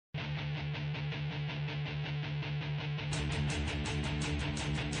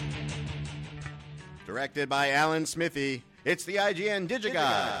Directed by Alan Smithy, it's the IGN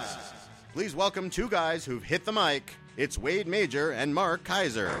Digigods. Please welcome two guys who've hit the mic. It's Wade Major and Mark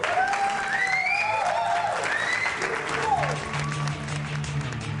Kaiser.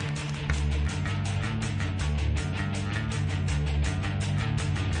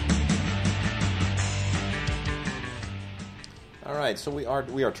 All right, so we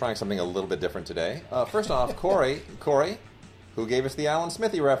are trying something a little bit different today. First off, Corey, who gave us the Alan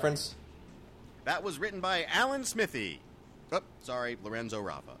Smithy reference. That was written by Alan Smithy. Oh, sorry, Lorenzo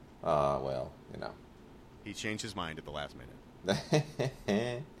Raffa. Well, you know. He changed his mind at the last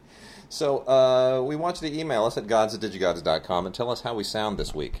minute. So, we want you to email us at gods@digigods.com and tell us how we sound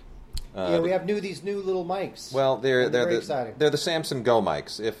this week. We have these new little mics. Well, they're exciting. They're the Samson Go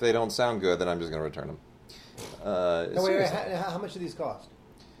mics. If they don't sound good, then I'm just going to return them. Wait, how much do these cost?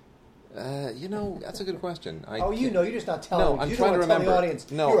 That's a good question. You're just not telling me. I'm You trying don't to want remember. Tell the audience.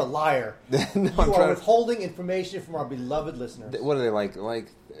 No. You're a liar. No, you are withholding information from our beloved listeners. What are they like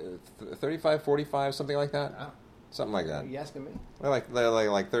 35, 45, something like that? Wow. Something like that. Are you asking me? They're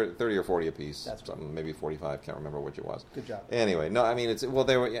like 30 or 40 a piece. That's something, maybe 45. Can't remember which it was. Good job. Anyway, no, I mean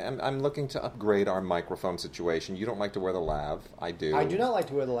I'm looking to upgrade our microphone situation. You don't like to wear the lav. I do. I do not like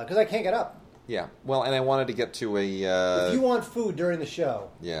to wear the lav because I can't get up. Yeah. Well, and I wanted to get to a. If you want food during the show,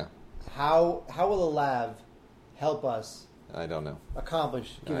 yeah. How will a lav help us? I don't know.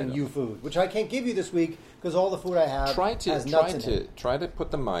 Accomplish giving you food, which I can't give you this week because all the food I have has nuts in it. Try to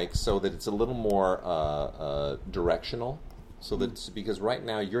put the mic so that it's a little more directional. So that because right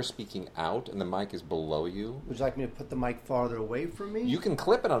now you're speaking out and the mic is below you. Would you like me to put the mic farther away from me? You can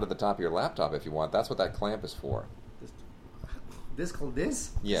clip it onto the top of your laptop if you want. That's what that clamp is for.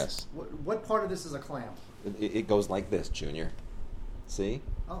 This? Yes. What part of this is a clamp? It goes like this, Junior. See?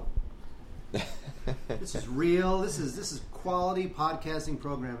 Oh. This is real. This is quality podcasting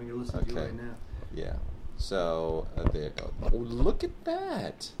programming you're listening to right now. Yeah. So there you go. Oh, look at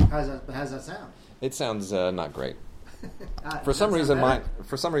that. How's that sound? It sounds not great. For some reason, mine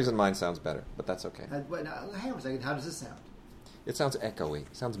sounds better, but that's okay. Hang on a second. How does this sound? It sounds echoey.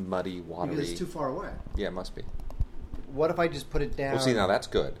 It sounds muddy, watery. Because it's too far away. Yeah, it must be. What if I just put it down? Well, see, now that's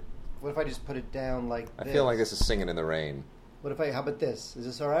good. What if I just put it down like this? I feel like this is singing in the rain. How about this? Is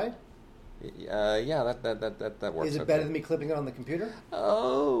this all right? Yeah, that works. Is it better than me clipping it on the computer?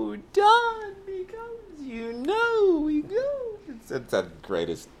 Oh, Don, because you know we go. It's the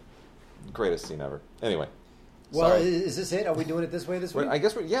greatest scene ever. Anyway. Well, sorry. Is this it? Are we doing it this way this week? I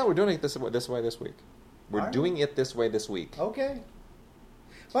guess we're doing it this way this week. We're doing it this way this week. Okay.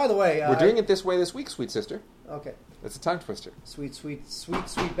 By the way, we're doing it this way this week, sweet sister. Okay. It's a tongue twister.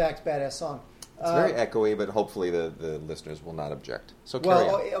 Sweetback's badass song. It's very echoey, but hopefully the listeners will not object. So carry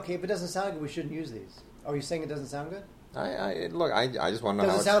on. Okay, if it doesn't sound good, we shouldn't use these. Are you saying it doesn't sound good? I just want to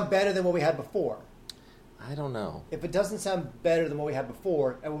know. Does it sound better than what we had before? I don't know. If it doesn't sound better than what we had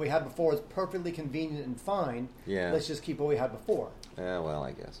before, and what we had before is perfectly convenient and fine, let's just keep what we had before. Well,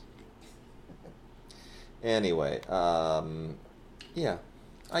 I guess. Anyway, yeah.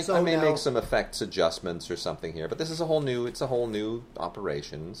 I may make some effects adjustments or something here, but this is a whole new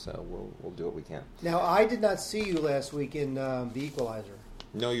operation, so we'll do what we can. Now, I did not see you last week in The Equalizer.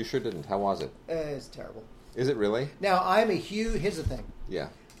 No, you sure didn't. How was it? It's terrible. Is it really? Now, here's the thing. Yeah.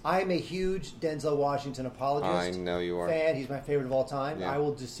 I'm a huge Denzel Washington apologist. I know you are. Fan. He's my favorite of all time. Yeah. I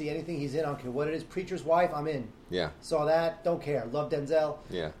will just see anything he's in. I don't care what it is. Preacher's Wife, I'm in. Yeah. Saw that. Don't care. Love Denzel.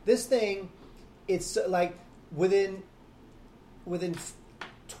 Yeah. This thing, it's like within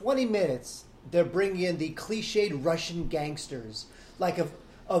 20 minutes, they're bringing in the cliched Russian gangsters. Like of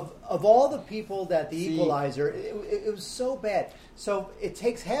all the people that the Equalizer, it was so bad. So it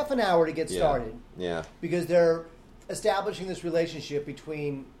takes half an hour to get started. Yeah. Because they're establishing this relationship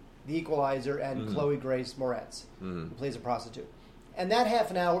between the Equalizer and Chloe Grace Moretz, who plays a prostitute. And that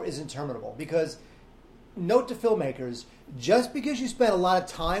half an hour is interminable because, note to filmmakers, just because you spend a lot of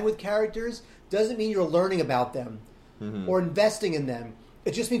time with characters doesn't mean you're learning about them or investing in them.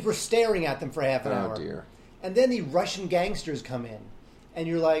 It just means we're staring at them for half an hour. Oh, dear. And then the Russian gangsters come in. And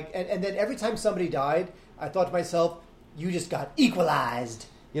you're like, and then every time somebody died, I thought to myself, you just got equalized.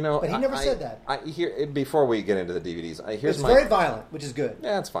 You know, but he never said that. Before we get into the DVDs, it's very violent, which is good.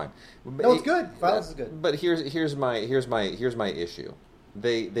 Yeah, it's fine. No, it's good. Violence is good. But here's my issue.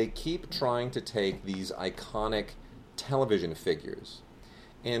 They keep trying to take these iconic television figures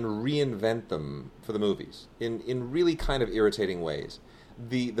and reinvent them for the movies in really kind of irritating ways.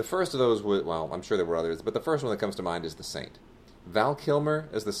 The first of those was, well, I'm sure there were others, but the first one that comes to mind is The Saint. Val Kilmer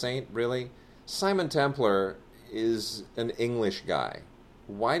as the Saint, really? Simon Templar is an English guy.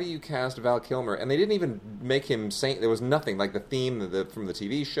 why do you cast Val Kilmer? And they didn't even make him Saint. There was nothing like the theme from the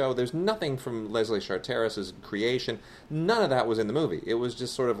TV show. There's nothing from Leslie Charteris' creation. None of that was in the movie. It was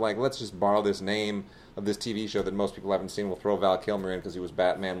just sort of like, let's just borrow this name of this TV show that most people haven't seen. We'll throw Val Kilmer in because he was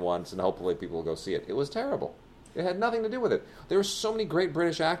Batman once, and hopefully people will go see it. It was terrible. It had nothing to do with it. There were so many great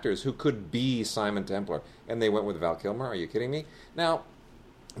British actors who could be Simon Templar, and they went with Val Kilmer. Are you kidding me? Now,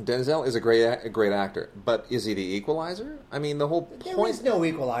 Denzel is a great actor, but is he the Equalizer? I mean, the whole point... There is no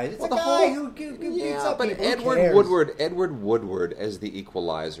Equalizer. It's Well, a the guy whole- who beats up but people. Who Edward cares? Edward Woodward as the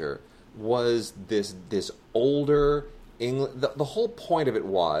Equalizer was this older England. The whole point of it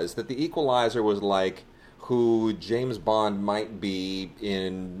was that the Equalizer was like who James Bond might be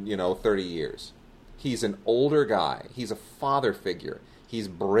in 30 years. He's an older guy. He's a father figure. He's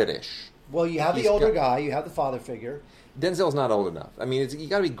British. Well, you have He's the older got- guy. You have the father figure. Denzel's not old enough. I mean, you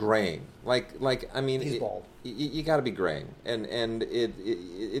got to be graying. He's bald. You got to be graying, and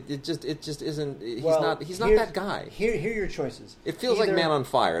it just isn't. He's Well, not here's- that guy. Here are your choices. It feels like Either- Man on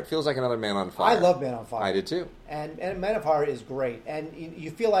Fire. It feels like another Man on Fire. I love Man on Fire. I did too. And Man on Fire is great. And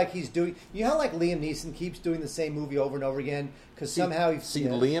you feel like he's doing... You know how like Liam Neeson keeps doing the same movie over and over again? Because somehow...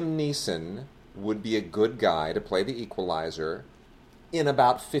 Liam Neeson would be a good guy to play the Equalizer in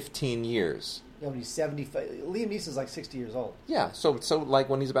about 15 years. When he's 75... Liam Neeson's like 60 years old. Yeah, so like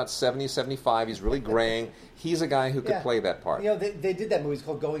when he's about 70, 75, he's really graying. He's a guy who could Yeah. play that part. They did that movie. It's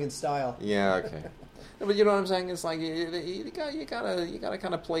called Going in Style. Yeah, okay. No, but you know what I'm saying? It's like you gotta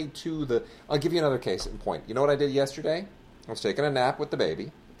kind of play to the. I'll give you another case in point. You know what I did yesterday? I was taking a nap with the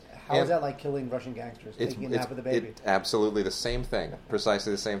baby. How is And that like killing Russian gangsters? Taking a nap with a baby. Absolutely the same thing.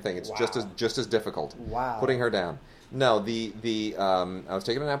 Precisely the same thing. It's Wow. just as difficult. Wow. Putting her down. No, I was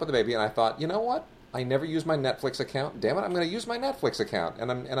taking a nap with the baby, and I thought, you know what? I never use my Netflix account. Damn it, I'm going to use my Netflix account,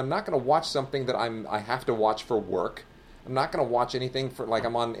 and I'm not going to watch something that I have to watch for work. I'm not going to watch anything for like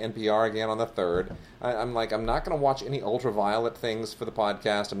I'm on NPR again on the 3rd. I'm not going to watch any ultraviolet things for the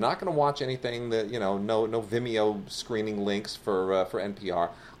podcast. I'm not going to watch anything that no Vimeo screening links for NPR.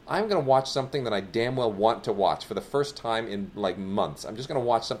 I'm going to watch something that I damn well want to watch for the first time in like months. I'm just going to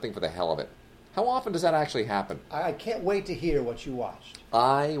watch something for the hell of it. How often does that actually happen? I can't wait to hear what you watched.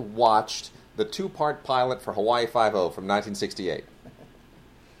 I watched the 2-part pilot for Hawaii Five-0 from 1968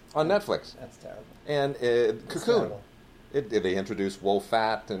 on Netflix. That's terrible. And Cocoon. terrible. They introduced Wo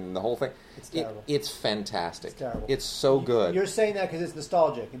Fat and the whole thing. It's terrible. It's fantastic. It's terrible. It's so good. You're saying that because it's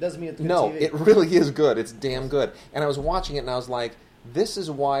nostalgic. It doesn't mean it's good No, TV. it really is good. It's damn good. And I was watching it and I was like, this is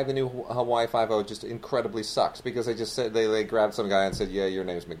why the new Hawaii Five-0 just incredibly sucks, because they just said they grabbed some guy and said, yeah, your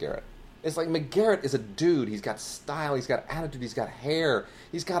name's McGarrett. It's like McGarrett is a dude. He's got style. He's got attitude. He's got hair.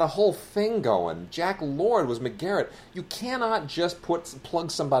 He's got a whole thing going. Jack Lord was McGarrett. You cannot just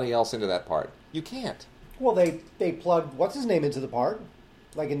plug somebody else into that part. You can't. Well, they plugged what's-his-name into the part.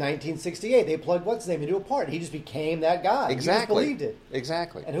 Like in 1968, they plugged what's-his-name into a part. He just became that guy. Exactly. You just believed it.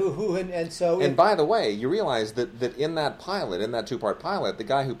 Exactly. And so... And by the way, you realize that in that pilot, in that 2-part pilot, the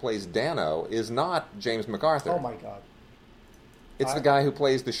guy who plays Dano is not James MacArthur. Oh, my God. It's the guy who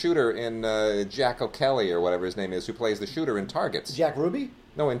plays the shooter in Jack O'Kelly or whatever his name is, who plays the shooter in Targets. Jack Ruby?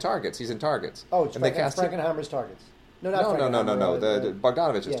 No, in Targets. He's in Targets. Oh, it's and they cast him- Frankenheimer's Targets. No, not No. Frankenheimer. The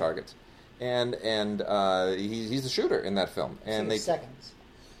Bogdanovich's yeah. Targets. And he's the shooter in that film. And they seconds.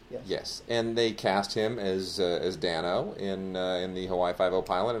 Yes. Yes, and they cast him as Dano in the Hawaii Five-0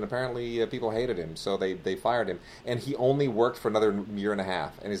 pilot, and apparently people hated him, so they fired him. And he only worked for another year and a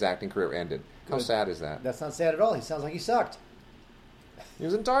half, and his acting career ended. How Good. sad is that? That's not sad at all. He sounds like he sucked. He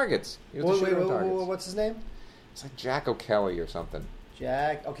was in Targets. He was the shooter in Targets. What's his name? It's like Jack O'Kelly or something.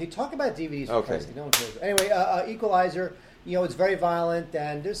 Jack. Okay, talk about DVDs. For Okay. Christ's sake. No one cares. Anyway, Equalizer. It's very violent,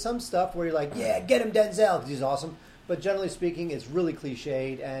 and there's some stuff where you're like, yeah, get him Denzel because he's awesome. But generally speaking, it's really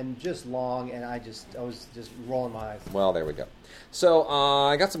cliched and just long, and I was just rolling my eyes. Well, there we go. So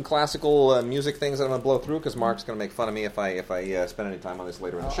I got some classical music things that I'm going to blow through because Mark's going to make fun of me if I spend any time on this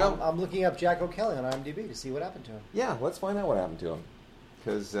later in the show. I'm looking up Jack O'Kelly on IMDb to see what happened to him. Yeah, let's find out what happened to him.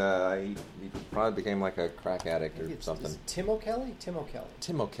 Because he probably became like a crack addict or something. Is it Tim O'Kelly? Tim O'Kelly.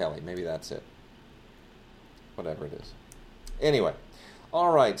 Tim O'Kelly, maybe that's it. Whatever it is. Anyway,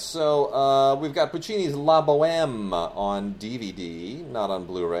 all right, so we've got Puccini's La Boheme on DVD, not on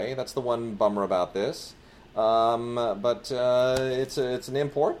Blu-ray. That's the one bummer about this. But it's an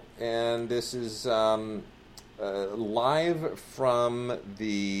import, and this is live from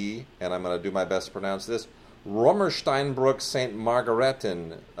the, and I'm going to do my best to pronounce this, Rommersteinbruck St.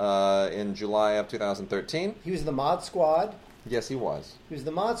 Margaretin in July of 2013. He was in the Mod Squad. Yes, he was. He was in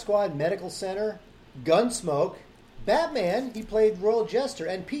the Mod Squad, Medical Center, Gunsmoke, Batman. He played Royal Jester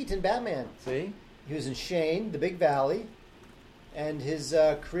and Pete in Batman. See? He was in Shane, The Big Valley. and his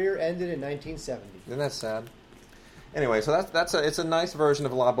career ended in 1970. Isn't that sad? Anyway, so it's a nice version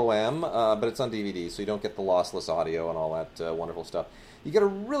of La Boheme, but it's on DVD, so you don't get the lossless audio and all that wonderful stuff. You get a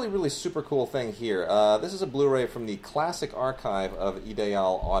really, really super cool thing here. This is a Blu-ray from the Classic Archive of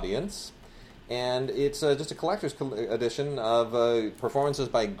Ideal Audience, and it's just a collector's edition of performances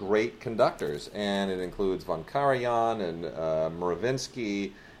by great conductors, and it includes Von Karajan and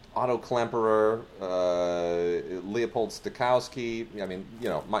Muravinsky, Otto Klemperer, Leopold Stokowski. I mean, you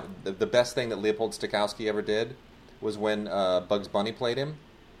know, the best thing that Leopold Stokowski ever did was when Bugs Bunny played him.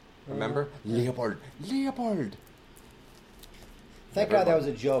 Remember? Leopold. Thank God that was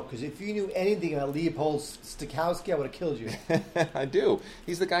a joke, because if you knew anything about Leopold Stokowski, I would have killed you. I do.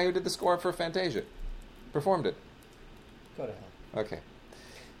 He's the guy who did the score for Fantasia. Performed it. Go to hell. Okay.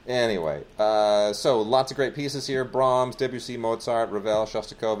 Anyway, so lots of great pieces here. Brahms, Debussy, Mozart, Ravel,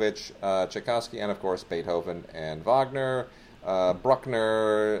 Shostakovich, Tchaikovsky, and of course Beethoven and Wagner,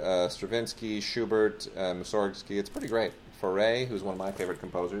 Bruckner, Stravinsky, Schubert, Mussorgsky. It's pretty great. Fauré, who's one of my favorite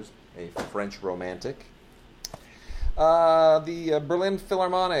composers, a French romantic. The Berlin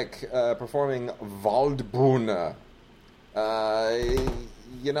Philharmonic performing Waldbrunner.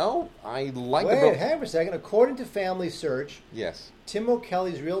 You know, I like Wait, hang on a second. According to Family Search, yes, Tim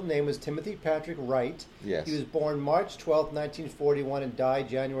O'Kelly's real name was Timothy Patrick Wright. Yes. He was born March 12th, 1941, and died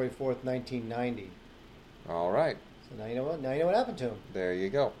January 4th, 1990. All right. So now you know what. Now you know what happened to him. There you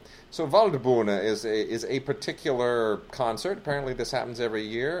go. So Waldbrunner is a particular concert. Apparently, this happens every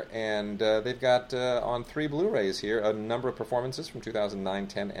year, and they've got on 3 Blu-rays here a number of performances from 2009,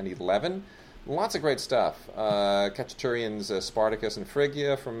 10, and 11. Lots of great stuff. Khachaturian's Spartacus and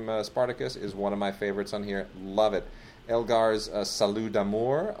Phrygia from Spartacus is one of my favorites on here. Love it. Elgar's Salut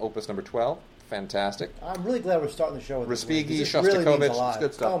d'Amour, Opus number 12. Fantastic. I'm really glad we're starting the show with Respighi, this. Shostakovich. Really means a lot. It's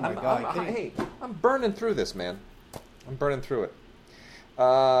good stuff. Oh my God! Hey, I'm burning through this, man. I'm burning through it.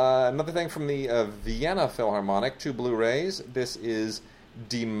 Another thing from the Vienna Philharmonic, 2 Blu-rays. This is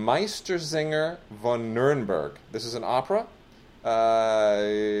Die Meistersinger von Nürnberg. This is an opera.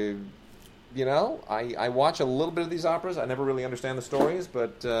 You know, I watch a little bit of these operas. I never really understand the stories,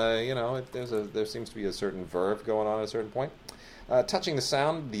 but you know, there seems to be a certain verve going on at a certain point. Touching the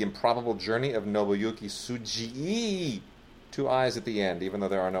Sound, The Improbable Journey of Nobuyuki Tsujii. 2 eyes at the end, even though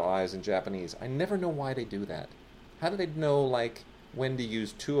there are no eyes in Japanese. I never know why they do that. How do they know, like, when to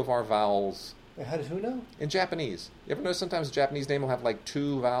use 2 of our vowels? How does who know? In Japanese. You ever notice sometimes a Japanese name will have, like,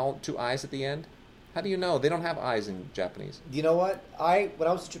 2 eyes at the end? How do you know? They don't have eyes in Japanese. You know what? When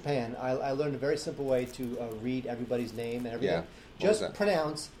I was in Japan, I learned a very simple way to read everybody's name and everything. Yeah. Just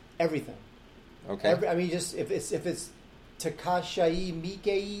pronounce everything. Okay. I mean, just if it's Takashai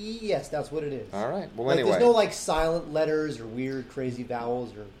Mikei, yes, that's what it is. All right. Well, like, anyway. There's no, like, silent letters or weird, crazy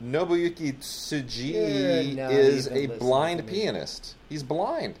vowels. Or Nobuyuki Tsujii is a blind pianist. He's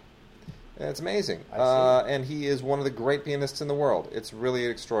blind. It's amazing. And he is one of the great pianists in the world. It's really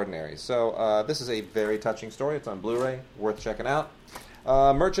extraordinary. So this is a very touching story. It's on Blu-ray. Worth checking out.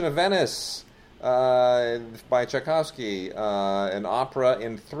 Merchant of Venice by Tchaikovsky. An opera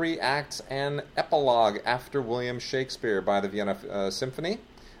in 3 acts and epilogue after William Shakespeare by the Vienna Symphony.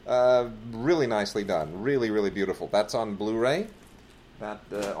 Really nicely done. Really, really beautiful. That's on Blu-ray. That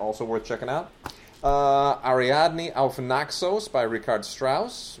also worth checking out. Ariadne auf Naxos by Richard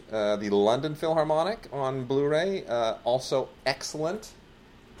Strauss, the London Philharmonic on Blu-ray, also excellent.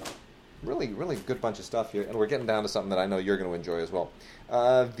 Really, really good bunch of stuff here, and we're getting down to something that I know you're going to enjoy as well.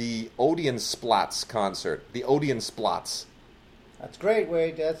 The Odeonsplatz concert. The Odeonsplatz. That's great,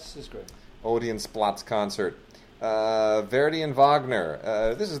 Wade. That's just great. Odeonsplatz concert. Verdi and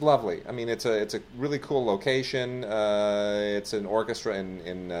Wagner. This is lovely. I mean, it's a really cool location. It's an orchestra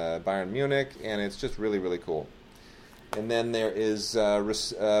in Bayern Munich, and it's just really, really cool. And then there is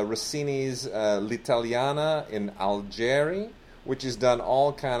Rossini's L'Italiana in Algeri, which is done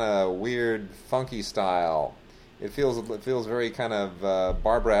all kind of weird, funky style. It feels very kind of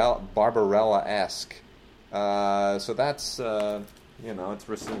Barbarella-esque. So that's it's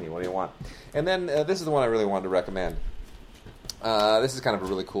Rossini. What do you want? And then this is the one I really wanted to recommend. This is kind of a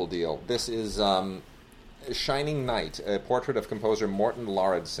really cool deal. This is Shining Night, a portrait of composer Morten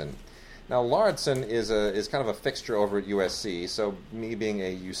Lauridsen. Now, Lauridsen is kind of a fixture over at USC, so me being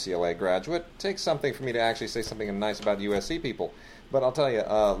a UCLA graduate takes something for me to actually say something nice about USC people. But I'll tell you,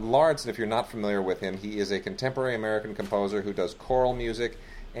 Lauridsen, if you're not familiar with him, he is a contemporary American composer who does choral music,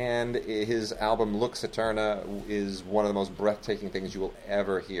 and his album Lux Eterna is one of the most breathtaking things you will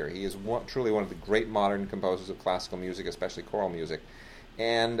ever hear. He is truly one of the great modern composers of classical music, especially choral music.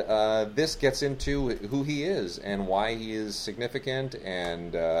 And this gets into who he is and why he is significant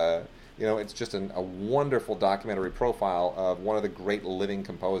and It's just a wonderful documentary profile of one of the great living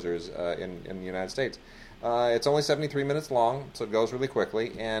composers in the United States. It's only 73 minutes long, so it goes really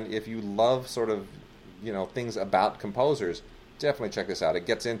quickly. And if you love sort of, things about composers, definitely check this out. It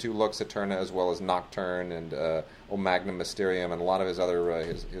gets into Lux Eterna as well as Nocturne and O Magnum Mysterium and a lot of his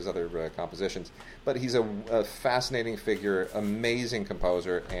other compositions. But he's a fascinating figure, amazing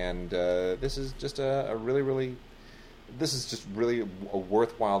composer, and this is just really a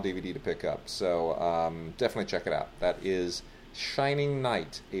worthwhile DVD to pick up. So definitely check it out. That is Shining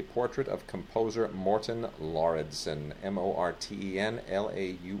Night, a portrait of composer Morten Lauridsen, Morten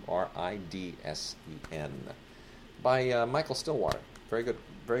Lauridsen, by Michael Stillwater. Very good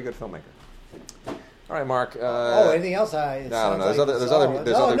filmmaker. All right, Mark. Anything else? I don't know. There's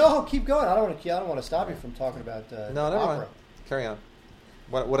other. No, keep going. I don't want to stop you from talking about no, never opera. mind. Carry on.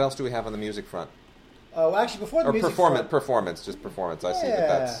 What else do we have on the music front? Oh, actually, before the music front, performance. I see that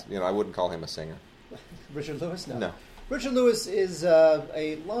that's I wouldn't call him a singer. Richard Lewis, No. Richard Lewis is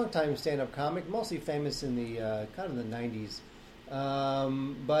a longtime stand-up comic, mostly famous in the kind of the 90s.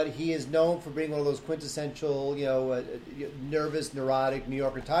 But he is known for being one of those quintessential, nervous, neurotic New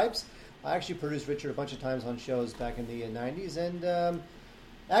Yorker types. I actually produced Richard a bunch of times on shows back in the 90s, and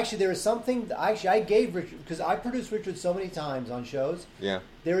actually there is something. I gave Richard, because I produced Richard so many times on shows. Yeah.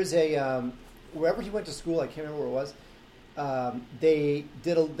 There is a wherever he went to school, I can't remember where it was. They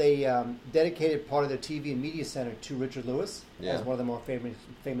dedicated part of their TV and media center to Richard Lewis as one of the more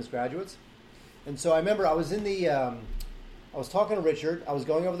famous graduates. And so I remember I was in the. I was talking to Richard. I was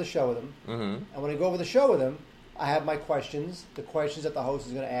going over the show with him. Mm-hmm. And when I go over the show with him, I have my questions, the questions that the host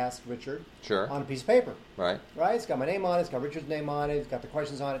is going to ask Richard on a piece of paper. Right. It's got my name on it. It's got Richard's name on it. It's got the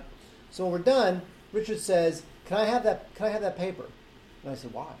questions on it. So when we're done, Richard says, "Can I have that paper?" And I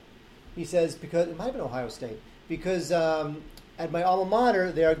said, "Why?" He says, "Because it might have been Ohio State. Because at my alma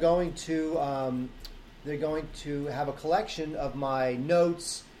mater, they're going to have a collection of my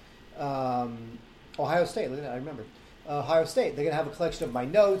notes." Ohio State. Look at that. I remember. Ohio State. They're going to have a collection of my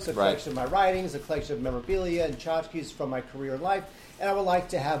notes, a collection of my writings, a collection of memorabilia and tchotchkes from my career and life, and I would like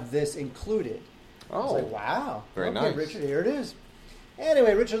to have this included. Oh. I was like, wow. Very nice. Richard, here it is.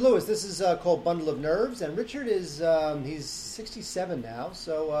 Anyway, Richard Lewis. This is called Bundle of Nerves, and Richard is, he's 67 now,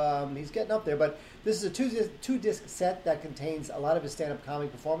 so he's getting up there, but this is a two-disc set that contains a lot of his stand-up comedy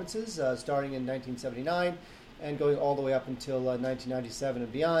performances, starting in 1979 and going all the way up until 1997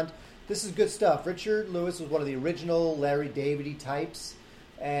 and beyond. This is good stuff. Richard Lewis was one of the original Larry David types,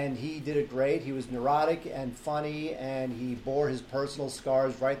 and he did it great. He was neurotic and funny, and he bore his personal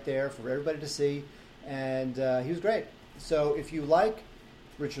scars right there for everybody to see, and he was great. So if you like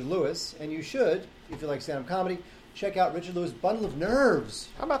Richard Lewis, and you should, if you like stand-up comedy, check out Richard Lewis' Bundle of Nerves.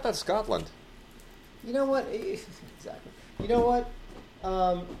 How about that Scotland? You know what? Exactly. You know what?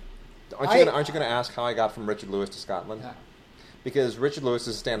 Aren't you going to ask how I got from Richard Lewis to Scotland? Yeah. Because Richard Lewis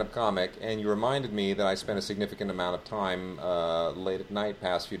is a stand-up comic, and you reminded me that I spent a significant amount of time late at night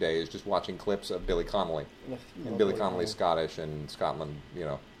past few days just watching clips of Billy Connolly. And Billy Connolly's Scottish, and Scotland, You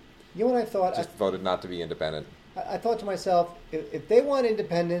know what I thought? Just voted not to be independent. I thought to myself, if they want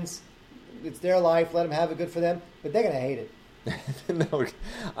independence, it's their life, let them have it, good for them, but they're going to hate it. No,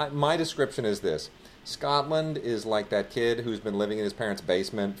 my description is this. Scotland is like that kid who's been living in his parents'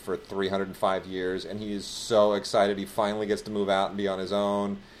 basement for 305 years, and he is so excited he finally gets to move out and be on his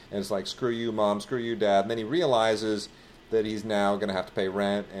own. And it's like, screw you, Mom, screw you, Dad. And then he realizes that he's now going to have to pay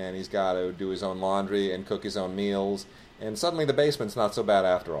rent, and he's got to do his own laundry and cook his own meals. And suddenly the basement's not so bad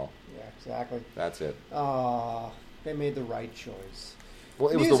after all. Yeah, exactly. That's it. They made the right choice. Well,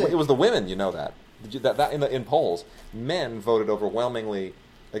 it was the women, you know that. In polls, men voted overwhelmingly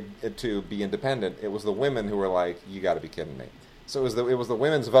to be independent. It was the women who were like, "You got to be kidding me." So it was the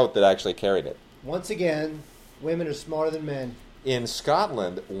women's vote that actually carried it. Once again, women are smarter than men. In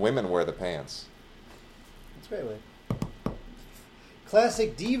Scotland, women wear the pants. That's right.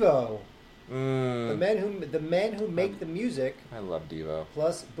 Classic Devo. The men who make the music. I love Devo.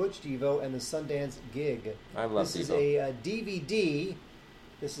 Plus Butch Devo and the Sundance Gig. I love Devo. This is a DVD.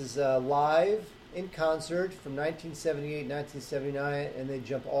 This is live in concert from 1978, 1979, and they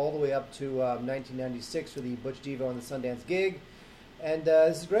jump all the way up to 1996 for the Butch Devo and the Sundance Gig. And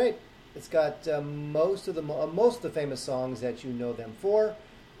this is great. It's got most of the famous songs that you know them for,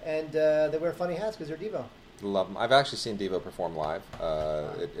 and they wear funny hats because they're Devo. Love them. I've actually seen Devo perform live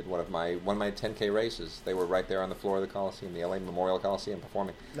at one of my 10K races. They were right there on the floor of the Coliseum, the LA Memorial Coliseum,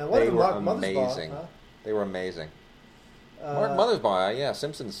 performing. Now, what they were Mark amazing. Huh? They were amazing. Mark Mothersbaugh, yeah,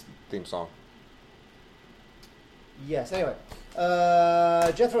 Simpsons theme song. Yes. Anyway,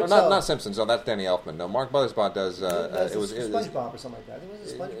 Jethro No, Tull. not Simpsons. No, that's Danny Elfman. No, Mark Mothersbaugh does. It was SpongeBob or something like that.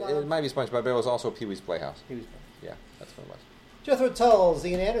 Was it SpongeBob? It might be SpongeBob, but it was also Pee Wee's Playhouse. Pee-wee's Yeah, that's what it was. Jethro Tull's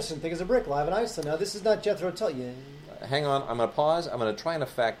Ian Anderson, Thick as a Brick, live in Iceland. Now, this is not Jethro Tull. Yeah. Hang on, I'm going to pause. I'm going to try an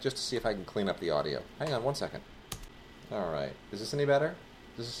effect just to see if I can clean up the audio. Hang on 1 second. All right. Is this any better?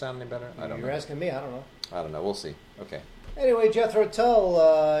 Does this sound any better? I don't know. You're asking me. I don't know. I don't know. We'll see. Okay. Anyway, Jethro Tull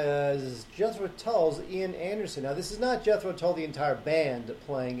is Jethro Tull's Ian Anderson. Now, this is not Jethro Tull, the entire band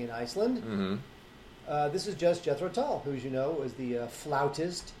playing in Iceland. Mm-hmm. This is just Jethro Tull, who, as you know, is the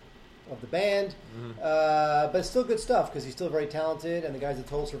flautist of the band. Mm-hmm. But it's still good stuff because he's still very talented, and the guy's a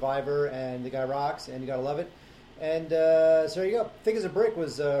total survivor, and the guy rocks, and you gotta love it. And so there you go. Thick as a Brick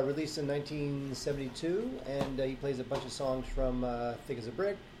was released in 1972, and he plays a bunch of songs from Thick as a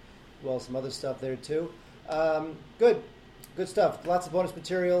Brick, as well as some other stuff there too. Good stuff. Lots of bonus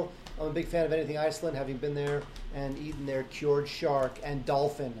material. I'm a big fan of anything Iceland, having been there and eaten their cured shark and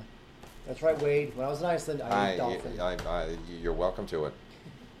dolphin. That's right, Wade. When I was in Iceland, I ate dolphin. You're welcome to it.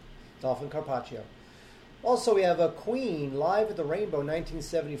 Dolphin Carpaccio. Also, we have Queen, Live at the Rainbow,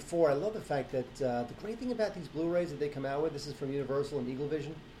 1974. I love the fact that the great thing about these Blu-rays that they come out with, this is from Universal and Eagle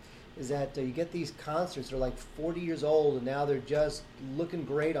Vision, is that you get these concerts that are like 40 years old, and now they're just looking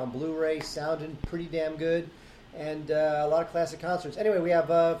great on Blu-ray, sounding pretty damn good, and a lot of classic concerts. Anyway, we have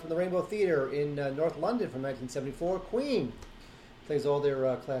from the Rainbow Theatre in North London from 1974, Queen. Plays all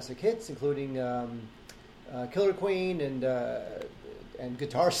their classic hits, including Killer Queen and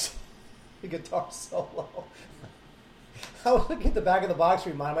guitar solo. I was looking at the back of the box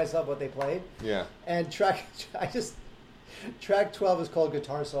to remind myself what they played. Yeah. And track 12 is called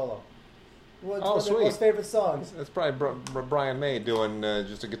Guitar Solo. One of sweet. their most favorite songs. That's probably Brian May doing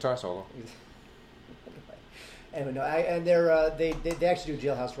just a guitar solo. Anyway, no, they actually do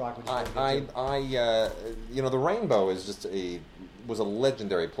Jailhouse Rock, which is very good too. The Rainbow was a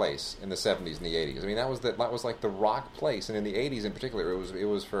legendary place in the 70s and the 80s. I mean, that was like the rock place, and in the 80s in particular, it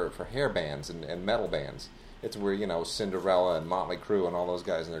was for hair bands and metal bands. It's where Cinderella and Motley Crue and all those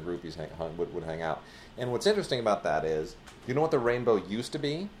guys and their groupies would hang out. And what's interesting about that is, you know what the Rainbow used to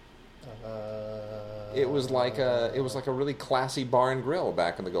be? It was like a really classy bar and grill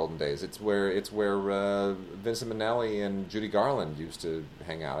back in the golden days. It's where Vincent Minnelli and Judy Garland used to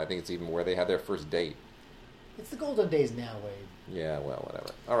hang out. I think it's even where they had their first date. It's the golden days now, Wade. Yeah, well,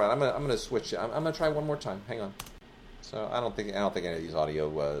 whatever. All right, I'm gonna switch. I'm gonna try one more time. Hang on. So I don't think any of these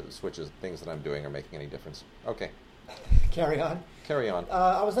audio switches, things that I'm doing, are making any difference. Okay. Carry on.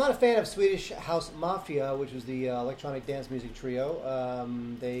 I was not a fan of Swedish House Mafia, which was the electronic dance music trio.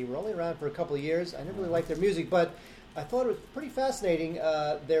 They were only around for a couple of years. I never really liked their music, but I thought it was pretty fascinating,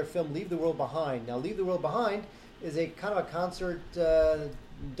 their film Leave the World Behind. Now, Leave the World Behind is a kind of a concert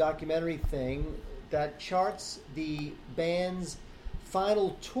documentary thing that charts the band's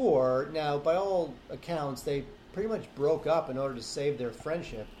final tour. Now, by all accounts, they pretty much broke up in order to save their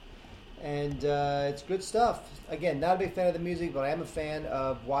friendship. And it's good stuff. Again, not a big fan of the music, but I am a fan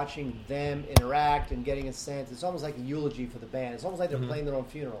of watching them interact and getting a sense. It's almost like a eulogy for the band. It's almost like they're playing their own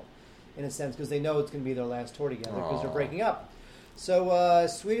funeral, in a sense, because they know it's going to be their last tour together because they're breaking up. So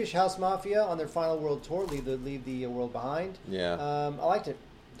Swedish House Mafia on their final world tour, Leave the World Behind. Yeah. I liked it.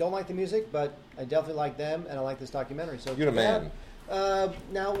 Don't like the music, but I definitely like them, and I like this documentary. So you're the man.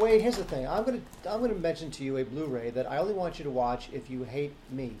 Now, Wade, here's the thing. I'm gonna mention to you a Blu-ray that I only want you to watch if you hate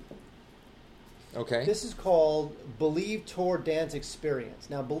me. Okay. This is called Believe Tour Dance Experience.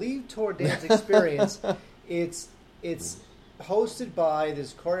 Now, Believe Tour Dance Experience, it's hosted by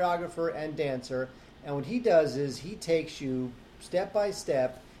this choreographer and dancer, and what he does is he takes you step by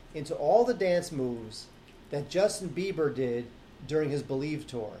step into all the dance moves that Justin Bieber did during his Believe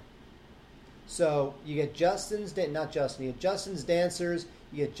tour. So you get Justin's dancers, you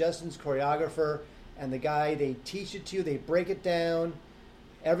get Justin's choreographer, and the guy, they teach it to you, they break it down,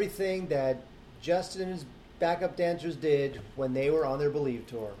 everything that Justin and his backup dancers did when they were on their Believe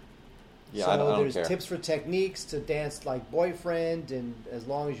tour. Yeah, so I don't there's care. tips for techniques to dance like Boyfriend and As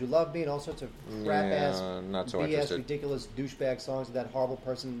Long As You Love Me and all sorts of crap-ass, not so BS, interested. ridiculous douchebag songs that horrible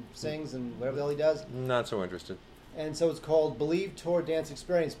person sings and whatever the hell he does. Not so interested. And so it's called Believe Tour Dance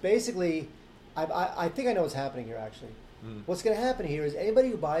Experience. Basically, I think I know what's happening here, actually. What's going to happen here is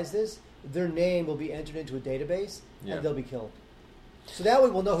anybody who buys this, their name will be entered into a database, and they'll be killed. So that way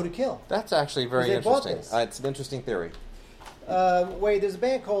we'll know who to kill. That's actually very They bought interesting. this. It's an interesting theory. Wait, there's a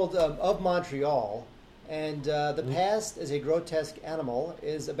band called Of Montreal, and The Past as a Grotesque Animal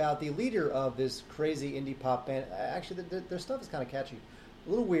is about the leader of this crazy indie pop band. Actually, their stuff is kind of catchy. A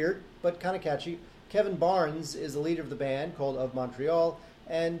little weird, but kind of catchy. Kevin Barnes is the leader of the band called Of Montreal.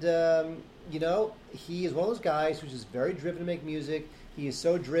 And, he is one of those guys who's just very driven to make music. He is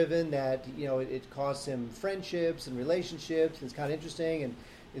so driven that, it costs him friendships and relationships. And it's kind of interesting. And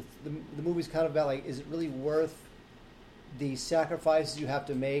the movie's kind of about, like, is it really worth the sacrifices you have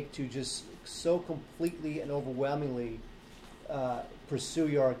to make to just so completely and overwhelmingly pursue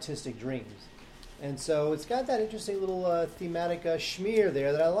your artistic dreams? And so it's got that interesting little thematic schmear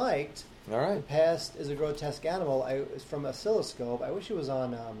there that I liked. All right. The Past is a Grotesque Animal. It's from Oscilloscope. I wish it was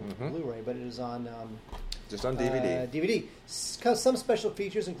on Blu-ray, but it is on... just on DVD. DVD. Some special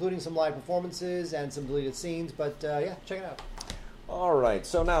features, including some live performances and some deleted scenes. But, check it out. All right.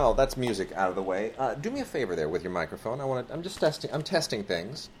 So now that's music out of the way. Do me a favor there with your microphone. I'm just testing. I'm testing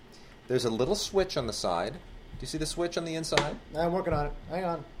things. There's a little switch on the side. Do you see the switch on the inside? I'm working on it. Hang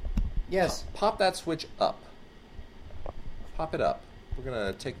on. Yes. Pop that switch up. Pop it up. We're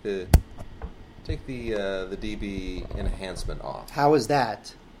gonna take the dB enhancement off. How is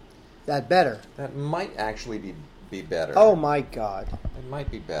that? That better? That might actually be better. Oh my God! It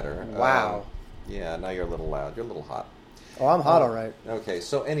might be better. Wow. Yeah. Now you're a little loud. You're a little hot. Oh, I'm hot, all right. Okay.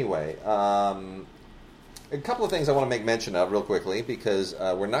 So anyway, a couple of things I want to make mention of real quickly because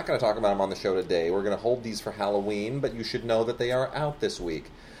we're not going to talk about them on the show today. We're going to hold these for Halloween, but you should know that they are out this week.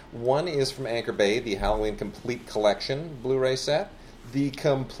 One is from Anchor Bay, the Halloween Complete Collection Blu-ray set. The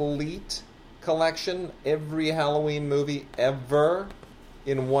Complete Collection, every Halloween movie ever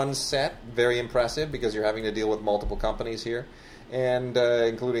in one set. Very impressive because you're having to deal with multiple companies here. And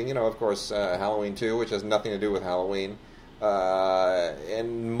including, of course, Halloween 2, which has nothing to do with Halloween.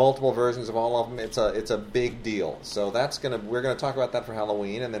 And multiple versions of all of them. It's a big deal. So we're gonna talk about that for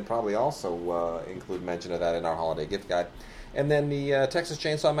Halloween, and then probably also include mention of that in our holiday gift guide. And then the Texas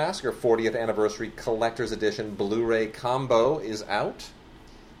Chainsaw Massacre 40th Anniversary Collector's Edition Blu-ray combo is out.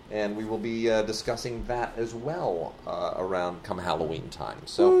 And we will be discussing that as well around come Halloween time.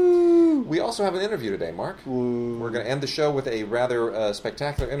 So we also have an interview today, Mark. We're going to end the show with a rather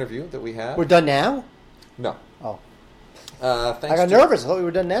spectacular interview that we have. We're done now? No. Oh. Thanks I got nervous. I thought we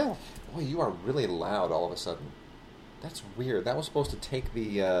were done now. Boy, you are really loud all of a sudden. That's weird. That was supposed to take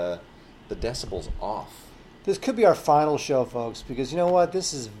the decibels off. This could be our final show, folks, because you know what?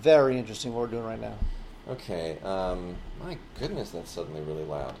 This is very interesting what we're doing right now. Okay. My goodness, that's suddenly really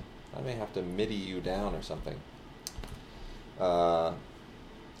loud. I may have to MIDI you down or something.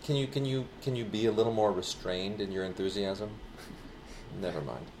 Can you be a little more restrained in your enthusiasm? Never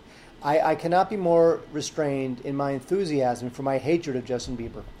mind. I cannot be more restrained in my enthusiasm for my hatred of Justin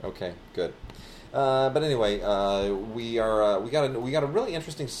Bieber. Okay, good. But anyway, we got a really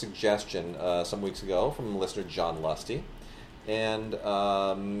interesting suggestion some weeks ago from listener John Lusty, and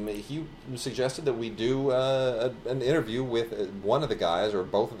he suggested that we do an interview with one of the guys or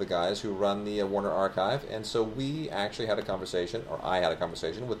both of the guys who run the Warner Archive, and so we actually had a conversation, or I had a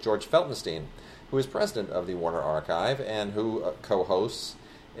conversation with George Feltenstein, who is president of the Warner Archive and who co-hosts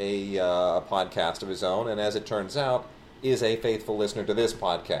a podcast of his own, and as it turns out, is a faithful listener to this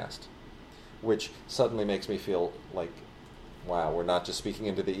podcast. Which suddenly makes me feel like, wow, we're not just speaking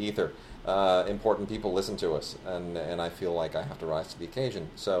into the ether. Important people listen to us, and I feel like I have to rise to the occasion.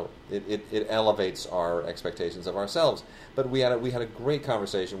 So it elevates our expectations of ourselves. But we had a great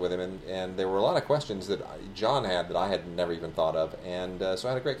conversation with him, and there were a lot of questions that John had that I had never even thought of. And so I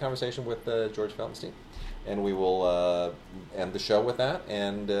had a great conversation with George Feltenstein. And we will end the show with that,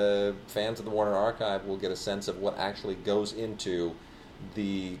 and fans of the Warner Archive will get a sense of what actually goes into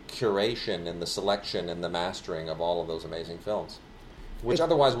the curation and the selection and the mastering of all of those amazing films, which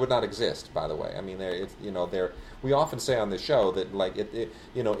otherwise would not exist. By the way, I mean, we often say on this show that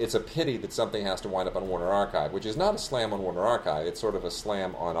it's a pity that something has to wind up on Warner Archive, which is not a slam on Warner Archive. It's sort of a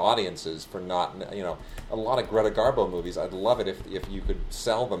slam on audiences for not, a lot of Greta Garbo movies. I'd love it if you could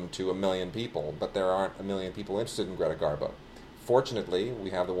sell them to 1 million people, but there aren't 1 million people interested in Greta Garbo. Fortunately, we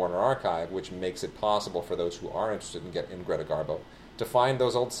have the Warner Archive, which makes it possible for those who are interested in Greta Garbo to find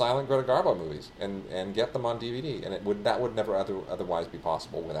those old silent Greta Garbo movies and get them on DVD, and that would never otherwise be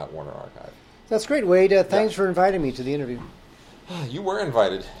possible without Warner Archive. That's great, Wade. Thanks for inviting me to the interview. You were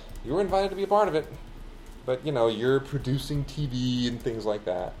invited. You were invited to be a part of it, but you're producing TV and things like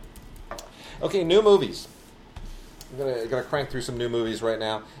that. Okay, new movies. I'm gonna crank through some new movies right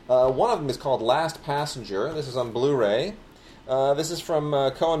now. One of them is called Last Passenger. This is on Blu-ray. This is from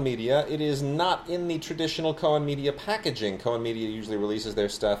Cohen Media. It is not in the traditional Cohen Media packaging. Cohen Media usually releases their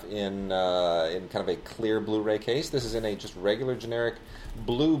stuff in kind of a clear Blu-ray case. This is in a just regular generic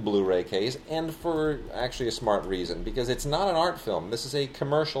blue Blu-ray case, and for actually a smart reason, because it's not an art film. This is a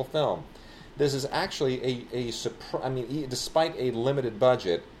commercial film. This is actually despite a limited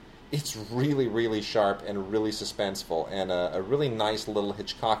budget, It's really, really sharp and really suspenseful, and a really nice little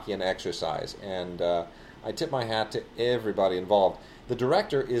Hitchcockian exercise. And I tip my hat to everybody involved. The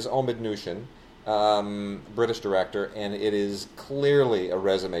director is Omid Nushin, British director, and it is clearly a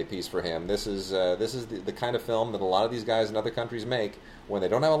resume piece for him. This is the kind of film that a lot of these guys in other countries make when they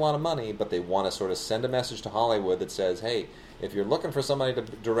don't have a lot of money, but they want to sort of send a message to Hollywood that says, hey, if you're looking for somebody to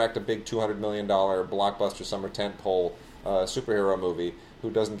direct a big $200 million blockbuster summer tentpole superhero movie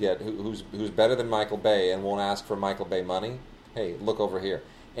who's better than Michael Bay and won't ask for Michael Bay money, hey, look over here.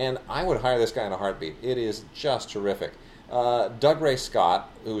 And I would hire this guy in a heartbeat. It is just terrific. Doug Ray Scott,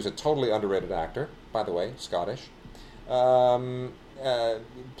 who's a totally underrated actor, by the way, Scottish,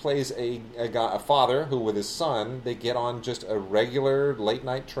 plays a father who, with his son, they get on just a regular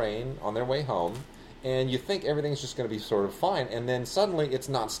late-night train on their way home, and you think everything's just going to be sort of fine, and then suddenly it's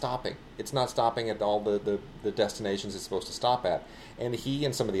not stopping. It's not stopping at all the destinations it's supposed to stop at. And he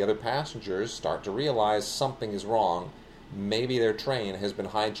and some of the other passengers start to realize something is wrong. Maybe their train has been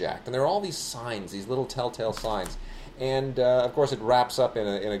hijacked. And there are all these signs, these little telltale signs. And, of course, it wraps up in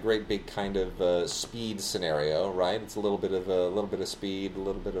a great big kind of speed scenario, right? It's a little bit of speed, a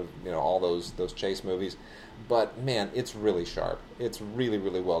little bit of, all those chase movies. But, man, it's really sharp. It's really,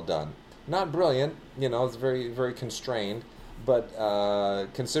 really well done. Not brilliant, it's very, very constrained. But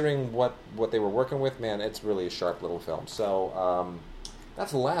considering what they were working with, man, it's really a sharp little film. So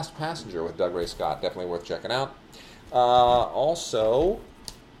that's The Last Passenger with Doug Ray Scott. Definitely worth checking out. Also,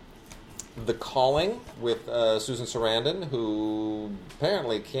 The Calling with Susan Sarandon, who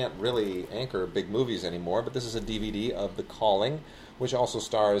apparently can't really anchor big movies anymore, but this is a DVD of The Calling, which also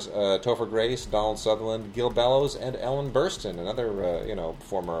stars Topher Grace, Donald Sutherland, Gil Bellows, and Ellen Burstyn, another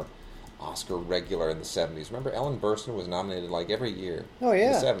former Oscar regular in the 70s. Remember, Ellen Burstyn was nominated like every year. Oh,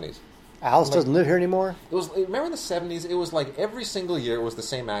 yeah. In the 70s. Alice doesn't live here anymore? Remember in the 70s, it was like every single year it was the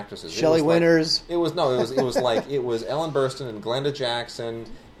same actresses. Shelley Winters. It was Ellen Burstyn and Glenda Jackson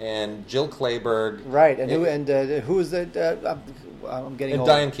and Jill Clayburgh. Right, and who was the... I'm getting old.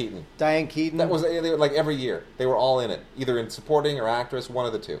 Diane Keaton. Diane Keaton. They were like every year. They were all in it, either in supporting or actress, one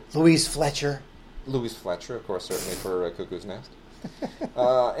of the two. Louise Fletcher. Louise Fletcher, of course, certainly for Cuckoo's Nest.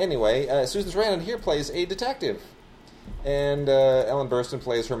 Anyway, Susan Sarandon here plays a detective. And Ellen Burstyn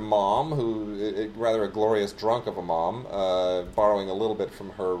plays her mom, who rather a glorious drunk of a mom, borrowing a little bit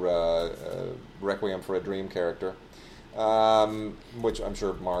from her Requiem for a Dream character, which I'm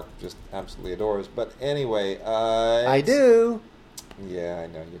sure Mark just absolutely adores. But anyway... I do. Yeah, I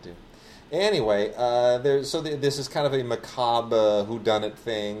know you do. Anyway, this is kind of a macabre whodunit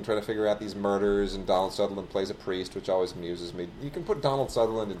thing, trying to figure out these murders, and Donald Sutherland plays a priest, which always amuses me. You can put Donald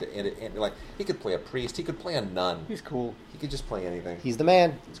Sutherland into like, he could play a priest, he could play a nun. He's cool. He could just play anything. He's the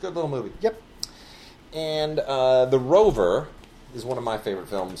man. It's a good little movie. Yep. And The Rover is one of my favorite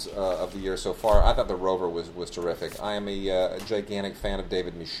films of the year so far. I thought The Rover was terrific. I am a gigantic fan of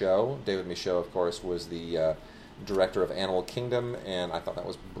David Michôd. David Michôd, of course, was the... director of Animal Kingdom, and I thought that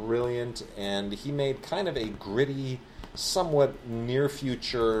was brilliant. And he made kind of a gritty, somewhat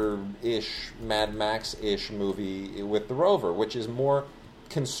near-future-ish, Mad Max-ish movie with The Rover, which is more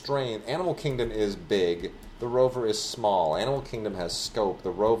constrained. Animal Kingdom is big. The Rover is small. Animal Kingdom has scope.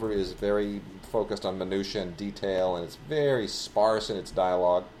 The Rover is very focused on minutiae and detail, and it's very sparse in its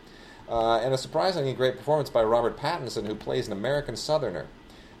dialogue. And a surprisingly great performance by Robert Pattinson, who plays an American Southerner.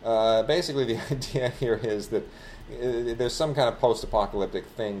 Basically, the idea here is that there's some kind of post-apocalyptic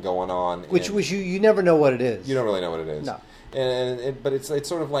thing going on. Which you never know what it is. You don't really know what it is. No. But it's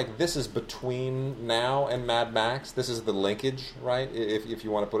sort of like this is between now and Mad Max. This is the linkage, right? If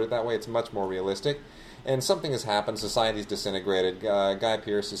you want to put it that way, it's much more realistic. And something has happened. Society's disintegrated. Guy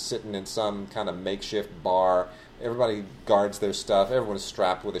Pearce is sitting in some kind of makeshift bar. Everybody guards their stuff. Everyone's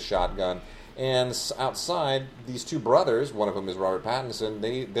strapped with a shotgun. And outside, these two brothers, one of whom is Robert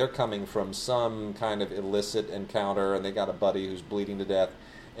Pattinson, they're coming from some kind of illicit encounter, and they got a buddy who's bleeding to death,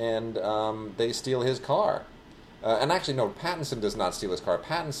 and they steal his car. And actually, no, Pattinson does not steal his car.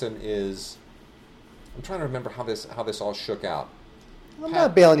 Pattinson is... I'm trying to remember how this all shook out. I'm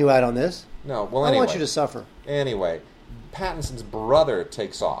not bailing you out on this. No, well, anyway. I want you to suffer. Anyway, Pattinson's brother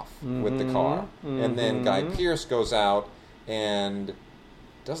takes off with the car, and then Guy Pearce goes out and...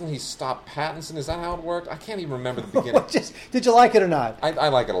 Doesn't he stop Pattinson? Is that how it worked? I can't even remember the beginning. Did you like it or not? I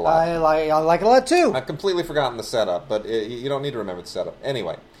like it a lot. I like it a lot too. I've completely forgotten the setup, but you don't need to remember the setup.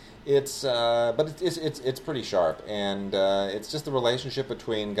 Anyway, it's pretty sharp, and it's just the relationship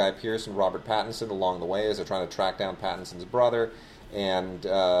between Guy Pearce and Robert Pattinson along the way as they're trying to track down Pattinson's brother, And,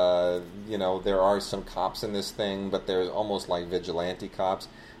 there are some cops in this thing, but there's almost like vigilante cops.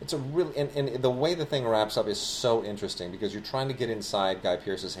 It's a really... And the way the thing wraps up is so interesting, because you're trying to get inside Guy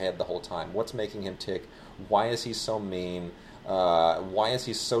Pearce's head the whole time. What's making him tick? Why is he so mean? Why is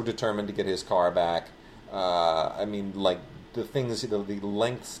he so determined to get his car back? The things, the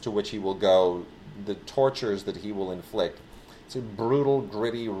lengths to which he will go, the tortures that he will inflict. It's a brutal,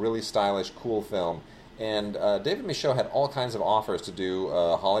 gritty, really stylish, cool film. And David Michôd had all kinds of offers to do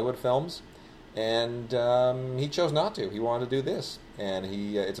Hollywood films, and he chose not to. He wanted to do this. And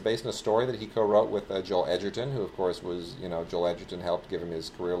it's based on a story that he co-wrote with Joel Edgerton, who, of course, was, Joel Edgerton helped give him his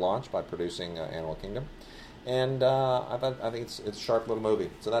career launch by producing Animal Kingdom. And I think it's a sharp little movie.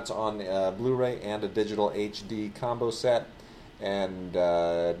 So that's on Blu-ray and a digital HD combo set, and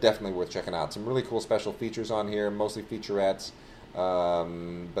definitely worth checking out. Some really cool special features on here, mostly featurettes,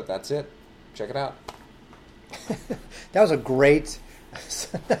 but that's it. Check it out. That was a great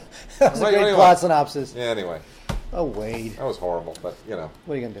plot synopsis. Yeah, anyway. Oh, Wade. That was horrible, but, What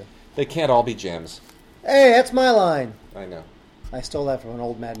are you going to do? They can't all be gems. Hey, that's my line. I know. I stole that from an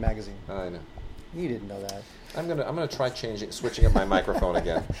old Mad magazine. I know. You didn't know that. I'm gonna try switching up my microphone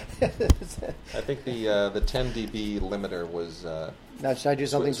again. I think the 10 dB limiter was. Now should I do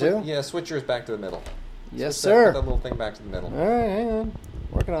something too? Yeah, switch yours back to the middle. Yes, switch sir. Put that little thing back to the middle. All right, hang on,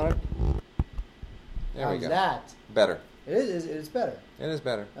 working on it. There we go. How's that? Better. It is better. It is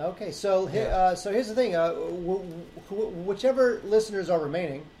better. Okay, so here's the thing. Whichever listeners are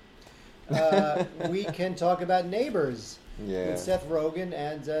remaining, we can talk about Neighbors. Yeah. With Seth Rogen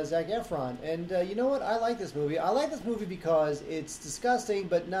and Zac Efron. And you know what? I like this movie. I like this movie because it's disgusting,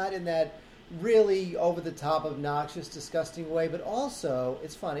 but not in that really over-the-top, obnoxious, disgusting way. But also,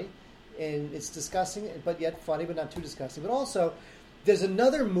 it's funny. And it's disgusting, but yet funny, but not too disgusting. But also, there's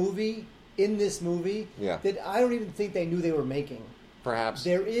another movie in this movie that I don't even think they knew they were making. Perhaps.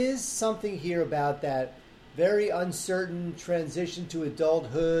 There is something here about that very uncertain transition to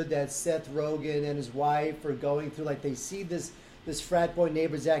adulthood that Seth Rogen and his wife are going through. Like, they see this frat boy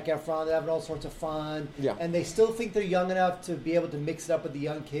neighbor, Zac Efron, they're having all sorts of fun. Yeah. And they still think they're young enough to be able to mix it up with the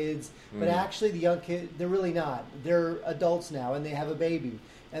young kids. But actually, the young kids, they're really not. They're adults now, and they have a baby,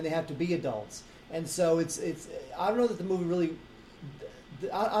 and they have to be adults. And so it's I don't know that the movie really...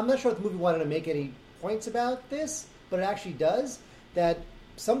 I'm not sure if the movie wanted to make any points about this, but it actually does. That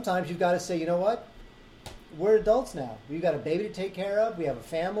sometimes you've got to say, you know what? We're adults now. We've got a baby to take care of. We have a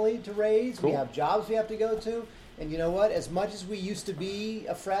family to raise. Cool. We have jobs we have to go to. And you know what? As much as we used to be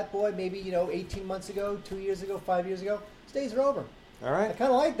a frat boy, maybe 18 months ago, 2 years ago, 5 years ago, those days are over. All right. I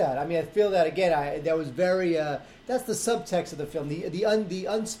kind of like that. I mean, I feel that again. That was very. That's the subtext of the film. The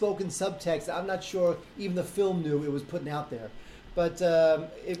unspoken subtext. I'm not sure even the film knew it was putting out there. But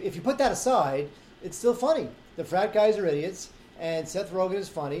if you put that aside, it's still funny. The frat guys are idiots, and Seth Rogen is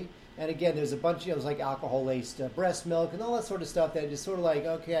funny. And again, there's a bunch, there's like alcohol-laced breast milk and all that sort of stuff that is sort of like,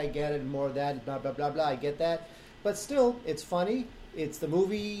 okay, I get it, and more of that, blah, blah, blah, blah, I get that. But still, it's funny. It's the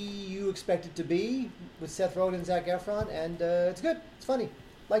movie you expect it to be with Seth Rogen and Zac Efron, and it's good. It's funny.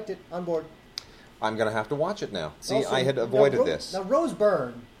 Liked it. On board. I'm going to have to watch it now. See, Also, I had avoided this. Now, Rose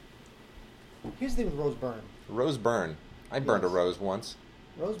Byrne. Here's the thing with Rose Byrne. Rose Byrne. I burned Yes. a rose once.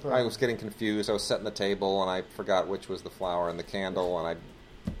 Rose Byrne. I was getting confused. I was setting the table, and I forgot which was the flower and the candle, and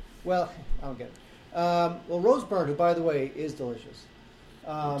Well, I don't get it. Well, Rose Byrne, who, by the way, is delicious.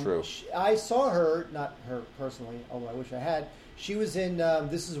 True. I saw her, not her personally, although I wish I had. She was in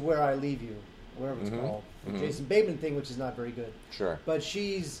This Is Where I Leave You, whatever it's called. The Jason Bateman thing, which is not very good. Sure. But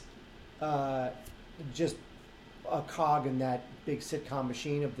she's just a cog in that big sitcom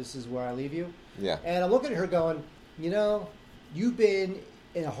machine of This Is Where I Leave You. Yeah. And I'm looking at her going, you've been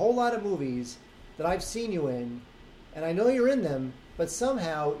in a whole lot of movies that I've seen you in, and I know you're in them, but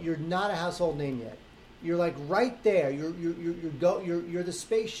somehow you're not a household name yet. You're like right there. You're the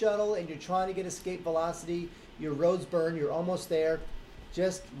space shuttle, and you're trying to get escape velocity. You're Rose Byrne. You're almost there.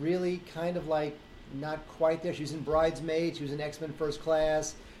 Just really kind of like not quite there. She was in Bridesmaids. She was in X-Men First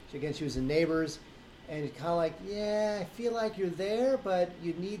Class. She was in Neighbors. And it's kind of like, yeah, I feel like you're there, but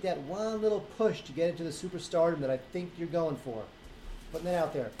you need that one little push to get into the superstardom that I think you're going for. Putting that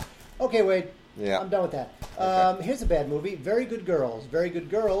out there. Okay, Wade. Yeah. I'm done with that. Okay. Here's a bad movie. Very Good Girls. Very Good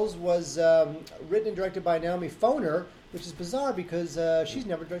Girls was written and directed by Naomi Foner, which is bizarre because she's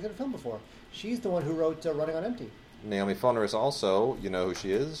never directed a film before. She's the one who wrote Running on Empty. Naomi Foner is also, you know who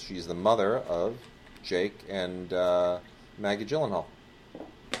she is? She's the mother of Jake and Maggie Gyllenhaal.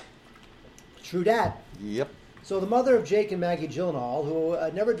 True dat. Yep. So the mother of Jake and Maggie Gyllenhaal, who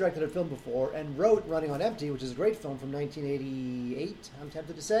never directed a film before and wrote Running on Empty, which is a great film from 1988, I'm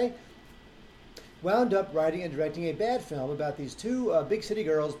tempted to say. wound up writing and directing a bad film about these two big city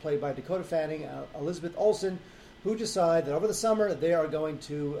girls played by Dakota Fanning, Elizabeth Olsen, who decide that over the summer they are going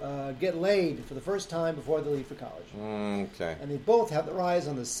to get laid for the first time before they leave for college. Okay. And they both have their eyes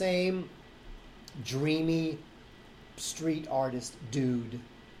on the same dreamy street artist dude,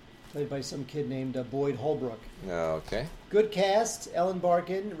 played by some kid named Boyd Holbrook. Okay. Good cast: Ellen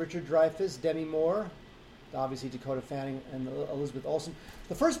Barkin, Richard Dreyfuss, Demi Moore, obviously Dakota Fanning and Elizabeth Olsen.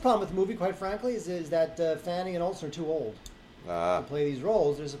 The first problem with the movie, quite frankly, is that Fanning and Olsen are too old to play these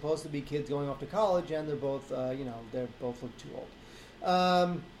roles. They're supposed to be kids going off to college, and they're both, they both look too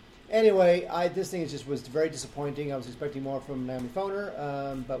old. Anyway, this thing was very disappointing. I was expecting more from Naomi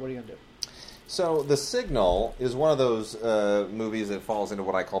Foner, but what are you going to do? So, The Signal is one of those movies that falls into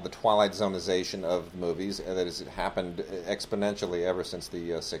what I call the Twilight Zonization of movies, and that has happened exponentially ever since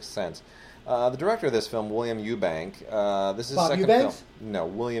The Sixth Sense. The director of this film, William Eubank, this is Bob second Eubanks? film. No,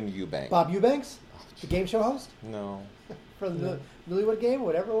 William Eubank. Bob Eubanks? The game show host? No. From the Newlywed Game,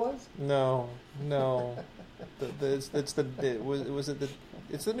 whatever it was? No. It's the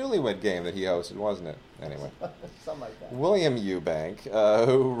Newlywed Game that he hosted, wasn't it? Anyway. Something like that. William Eubank,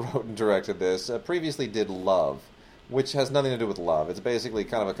 who wrote and directed this, previously did Love, which has nothing to do with love. It's basically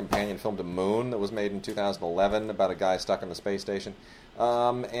kind of a companion film to Moon that was made in 2011 about a guy stuck in the space station.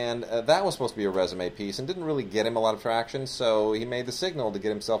 And that was supposed to be a resume piece and didn't really get him a lot of traction, so he made The Signal to get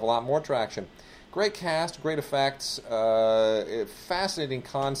himself a lot more traction. Great cast, great effects, fascinating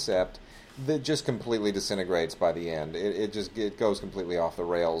concept that just completely disintegrates by the end. It goes completely off the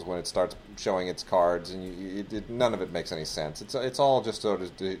rails when it starts showing its cards, and none of it makes any sense. It's all just sort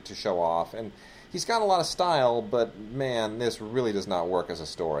of to show off. And he's got a lot of style, but man, this really does not work as a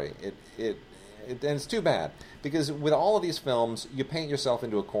story. And it's too bad, because with all of these films, you paint yourself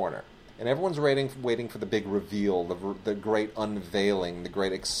into a corner, and everyone's waiting for the big reveal, the great unveiling, the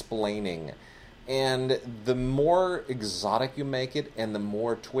great explaining. And the more exotic you make it, and the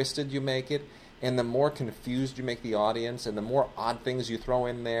more twisted you make it, and the more confused you make the audience, and the more odd things you throw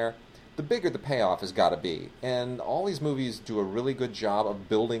in there, the bigger the payoff has got to be. And all these movies do a really good job of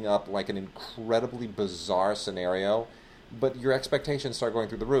building up like an incredibly bizarre scenario, but your expectations start going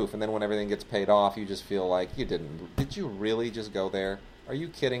through the roof, and then when everything gets paid off, you just feel like did you really just go there? Are you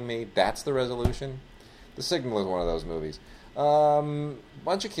kidding me? That's the resolution? The Signal is one of those movies.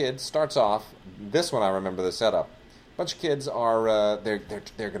 Bunch of kids starts off. This one I remember the setup. Bunch of kids are they're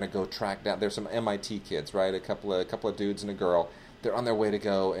going to go track down. There's some MIT kids, right? A couple of dudes and a girl. They're on their way to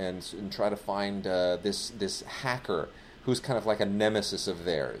go and try to find this hacker who's kind of like a nemesis of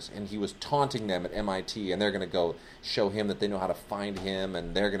theirs, and he was taunting them at MIT, and they're going to go show him that they know how to find him,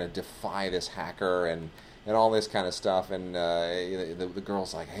 and they're going to defy this hacker and all this kind of stuff. And the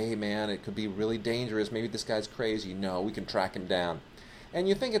girl's like, hey man, it could be really dangerous, maybe this guy's crazy. No, we can track him down. And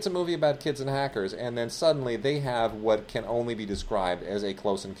you think it's a movie about kids and hackers, and then suddenly they have what can only be described as a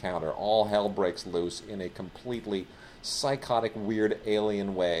close encounter. All hell breaks loose in a completely psychotic, weird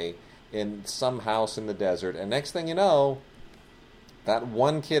alien way in some house in the desert, and next thing you know, that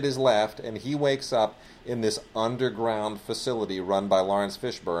one kid is left, and he wakes up in this underground facility run by Lawrence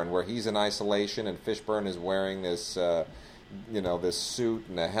Fishburne, where he's in isolation, and Fishburne is wearing this, this suit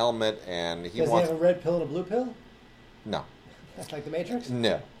and a helmet, and Does he have a red pill and a blue pill? No. That's like the Matrix?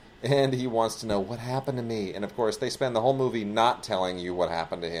 No. And he wants to know what happened to me, and of course they spend the whole movie not telling you what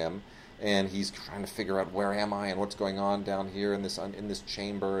happened to him, and he's trying to figure out where am I and what's going on down here in this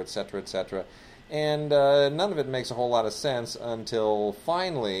chamber, etc., etc. And none of it makes a whole lot of sense until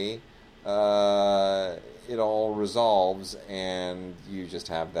finally it all resolves, and you just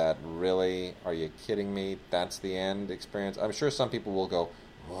have that, really? Are you kidding me? That's the end experience? I'm sure some people will go,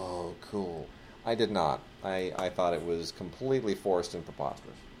 whoa, cool. I did not. I thought it was completely forced and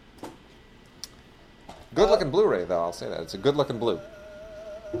preposterous. Good-looking Blu-ray, though, I'll say that. It's a good-looking blue.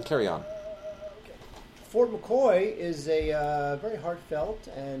 Carry on. Fort McCoy is a very heartfelt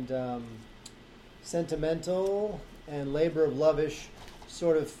and sentimental and labor of love-ish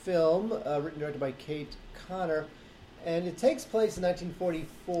sort of film, written and directed by Kate Connor, and it takes place in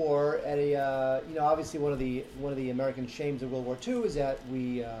 1944 at a obviously one of the American shames of World War II is that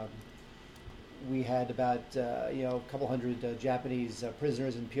we had about a couple hundred Japanese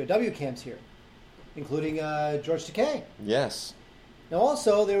prisoners in POW camps here, including George Takei. Yes. Now,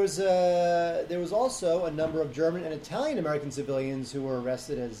 also there was also a number of German and Italian American civilians who were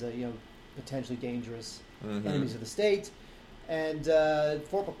arrested as potentially dangerous enemies of the state. And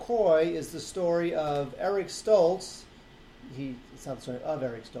Fort McCoy is the story of Eric Stoltz. It's not the story of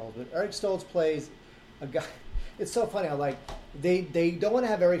Eric Stoltz, but Eric Stoltz plays a guy. It's so funny how they don't want to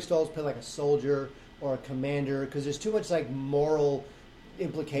have Eric Stoltz play like a soldier or a commander because there's too much like moral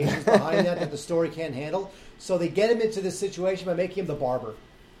implications behind that the story can't handle. So they get him into this situation by making him the barber.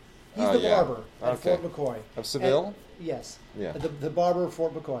 He's the barber at Fort McCoy. Of Seville? And, yes. Yeah. The barber of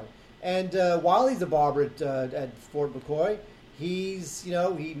Fort McCoy. And while he's the barber at Fort McCoy, he's,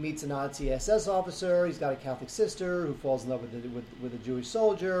 he meets a Nazi SS officer. He's got a Catholic sister who falls in love with a Jewish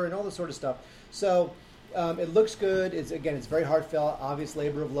soldier and all this sort of stuff. So it looks good. It's very heartfelt, obvious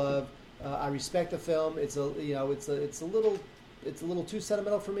labor of love. I respect the film. It's a little too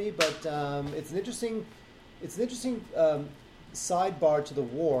sentimental for me, but it's an interesting sidebar to the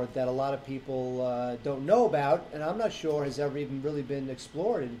war that a lot of people don't know about, and I'm not sure has ever even really been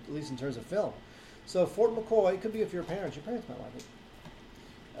explored, at least in terms of film. So Fort McCoy, it could be if your parents might like it.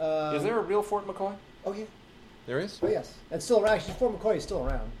 Is there a real Fort McCoy? Oh yeah. There is? Oh yes. And still around. Actually, Fort McCoy is still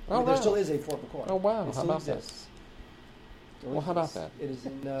around. There still is a Fort McCoy. Oh wow. It how still about exists. that? Well, how about that? It is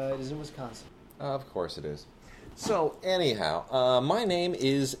in Wisconsin. Of course it is. So, anyhow, my name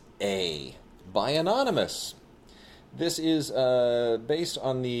is A, by Anonymous. This is based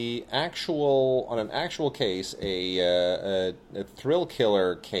on an actual case, a thrill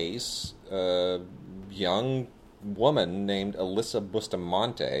killer case, young woman named Alyssa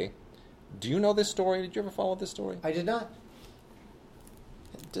Bustamante. Do you know this story? Did you ever follow this story? I did not.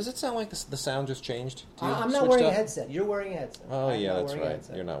 Does it sound like the sound just changed? To you? I'm not wearing a headset. You're wearing a headset. Oh, yeah, that's right.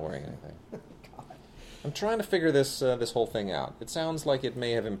 You're not wearing anything. God. I'm trying to figure this whole thing out. It sounds like it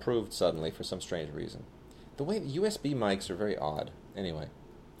may have improved suddenly for some strange reason. The way USB mics are very odd. Anyway.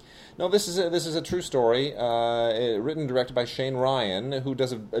 No, this is a true story, written and directed by Shane Ryan, who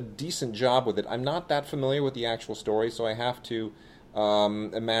does a decent job with it. I'm not that familiar with the actual story, so I have to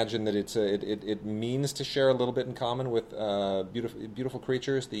imagine that it means to share a little bit in common with Beautiful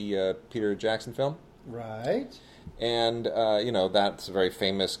Creatures, the Peter Jackson film. Right. And, that's a very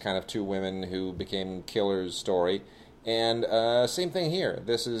famous kind of two women who became killers story. And same thing here.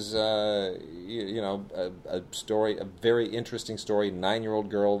 This is, a story, a very interesting story. 9-year-old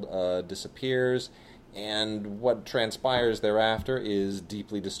girl disappears, and what transpires thereafter is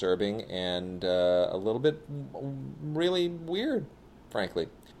deeply disturbing and a little bit really weird, frankly.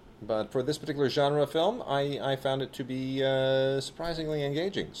 But for this particular genre of film, I found it to be surprisingly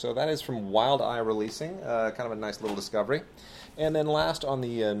engaging. So that is from Wild Eye Releasing, kind of a nice little discovery. And then last on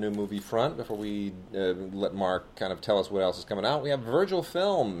the new movie front, before we let Mark kind of tell us what else is coming out, we have Virgil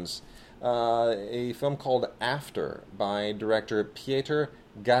Films, a film called After by director Pieter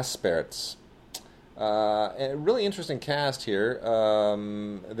Gasperts. A really interesting cast here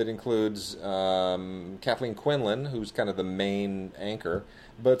that includes Kathleen Quinlan, who's kind of the main anchor,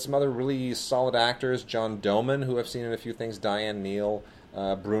 but some other really solid actors, John Doman, who I've seen in a few things, Diane Neal,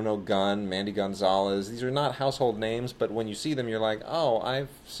 Bruno Gunn, Mandy Gonzalez. These are not household names, but when you see them, you're like, oh, I've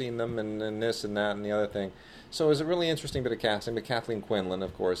seen them and this and that and the other thing. So it was a really interesting bit of casting. But Kathleen Quinlan,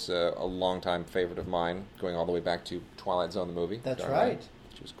 of course, a longtime favorite of mine, going all the way back to Twilight Zone, the movie. That's right.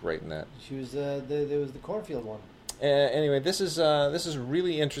 She was great in that. She was there was the cornfield one. Anyway, this is a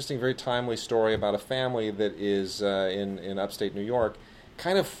really interesting, very timely story about a family that is in upstate New York,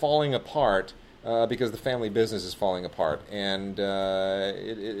 kind of falling apart. Because the family business is falling apart, and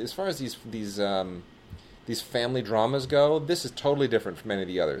as far as these family dramas go, this is totally different from any of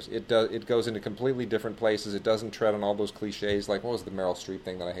the others. It goes into completely different places. It doesn't tread on all those cliches. Like, what was the Meryl Streep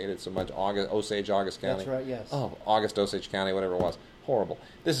thing that I hated so much? Osage County. That's right. Yes. Oh, Osage County, whatever it was. Horrible.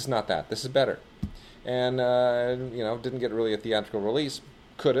 This is not that. This is better, and didn't get really a theatrical release.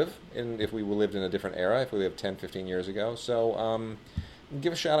 Could have, if we lived in a different era. If we lived 10, 15 years ago. So.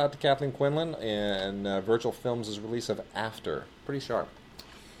 Give a shout out to Kathleen Quinlan and Virgil Films' release of After. Pretty sharp.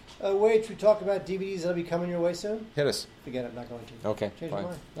 Wait, we talk about DVDs that'll be coming your way soon? Hit us. Forget it, I'm not going to. Okay, Change fine. my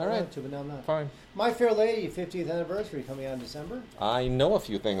mind. All I right. wanted to, but now I'm not. Fine. My Fair Lady, 50th anniversary, coming out in December. I know a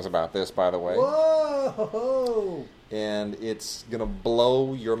few things about this, by the way. Whoa! And it's going to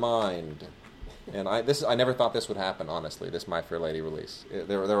blow your mind. And I never thought this would happen, honestly, this My Fair Lady release.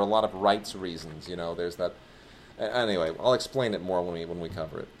 There are a lot of rights reasons, there's that. Anyway, I'll explain it more when we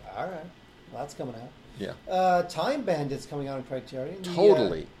cover it. All right. Well, that's coming out. Yeah. Time Bandits coming out on Criterion.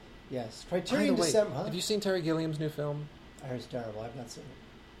 Totally. Yes. Criterion December. Huh? Have you seen Terry Gilliam's new film? I heard it's terrible. I've not seen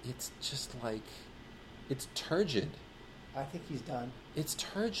it. It's just like, it's turgid. I think he's done. It's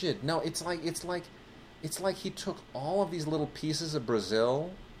turgid. No, it's like he took all of these little pieces of Brazil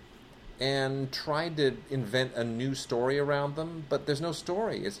and tried to invent a new story around them, but there's no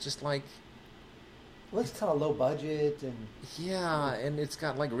story. It's just like... It looks kind of low budget and... Yeah, and it's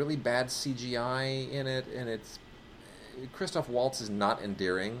got like really bad CGI in it, and it's... Christoph Waltz is not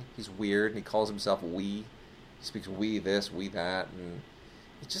endearing. He's weird, and he calls himself we. He speaks we this, we that, and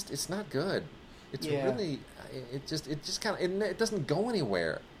it's not good. It's Yeah. really it just kind of it doesn't go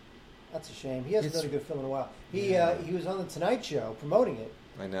anywhere. That's a shame. He hasn't It's- done a good film in a while. Yeah. He was on the Tonight Show promoting it.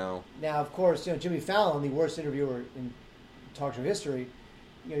 I know. Now, of course, Jimmy Fallon, the worst interviewer in talk show history.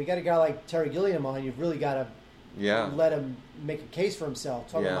 You got a guy like Terry Gilliam on. You've really got to Yeah. let him make a case for himself.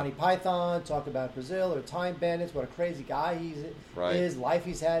 Talk Yeah. about Monty Python, talk about Brazil or Time Bandits, what a crazy guy Right. is, life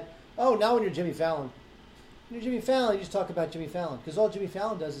he's had. Oh, now when you're Jimmy Fallon, you just talk about Jimmy Fallon. Because all Jimmy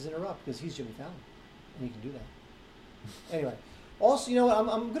Fallon does is interrupt, because he's Jimmy Fallon. And he can do that. Anyway, also,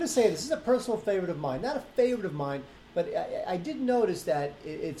 I'm going to say this is a personal favorite of mine. Not a favorite of mine, but I did notice that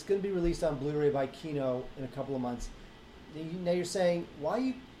it's going to be released on Blu-ray by Kino in a couple of months. Now you're saying, why are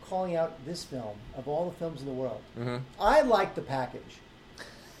you calling out this film of all the films in the world? Mm-hmm. I like the package.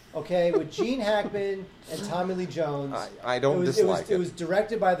 Okay, with Gene Hackman and Tommy Lee Jones. I don't dislike it. It was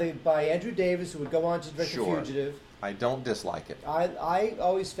directed by Andrew Davis, who would go on to direct Sure. The Fugitive. I don't dislike it. I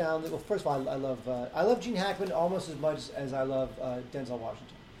always found that. Well, first of all, I love Gene Hackman almost as much as I love Denzel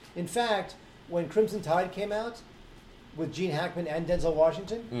Washington. In fact, when Crimson Tide came out with Gene Hackman and Denzel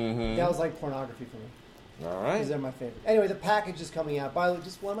Washington, Mhm. that was like pornography for me. All Because right. they're my favorite. Anyway, the package is coming out. By the way,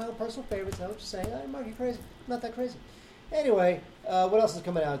 just one of my own personal favorites. I know what you're saying. Mark, you're crazy. I'm not that crazy. Anyway, what else is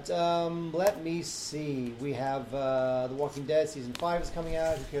coming out? Let me see. We have The Walking Dead Season 5 is coming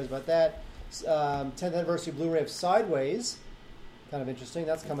out. Who cares about that? 10th anniversary Blu-ray of Sideways. Kind of interesting.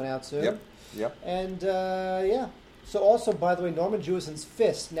 That's coming out soon. Yep. And, yeah. So also, by the way, Norman Jewison's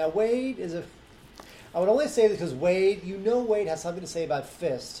Fist. Now, Wade is a... I would only say this because Wade has something to say about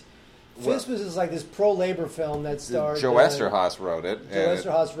Fist. Fist was just like this pro-labor film that starred... Joe Esterhaas wrote it. Joe and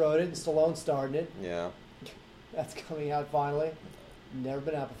Esterhaas wrote it, and Stallone starred in it. Yeah. That's coming out finally. Never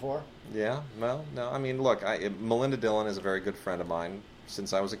been out before. Yeah. Well, no. I mean, look, Melinda Dillon is a very good friend of mine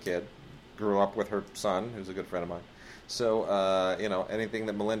since I was a kid. Grew up with her son, who's a good friend of mine. So, anything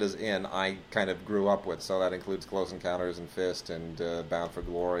that Melinda's in, I kind of grew up with. So that includes Close Encounters and Fist and Bound for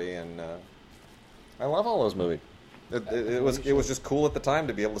Glory, and I love all those movies. It was just cool at the time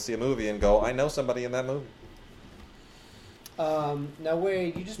to be able to see a movie and go, I know somebody in that movie. Now,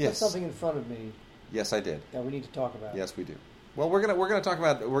 Wade, you just put Yes. something in front of me Yes, I did. that we need to talk about. Yes, we do. Well, we're gonna talk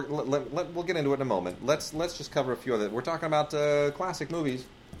about. We'll get into it in a moment. Let's just cover a few of it. We're talking about classic movies.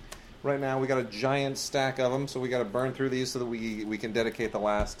 Right now, we got a giant stack of them, so we got to burn through these so that we can dedicate the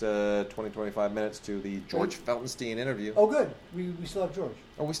last 20-25 minutes to the George Feltenstein interview. Oh, good. We still have George.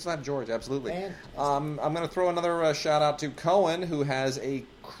 Oh, we still have George, absolutely. And- I'm going to throw another shout out to Cohen, who has a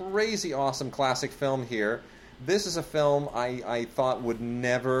crazy awesome classic film here. This is a film I thought would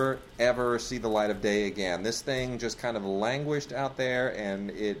never, ever see the light of day again. This thing just kind of languished out there,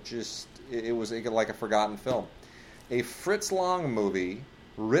 and it was like a forgotten film. A Fritz Lang movie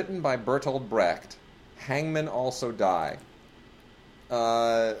written by Bertolt Brecht, Hangmen Also Die.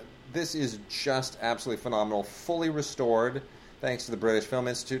 This is just absolutely phenomenal. Fully restored, thanks to the British Film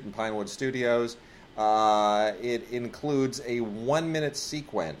Institute and Pinewood Studios. It includes a 1-minute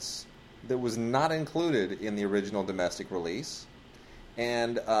sequence that was not included in the original domestic release.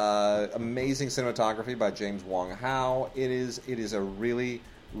 And amazing cinematography by James Wong Howe. It is a really,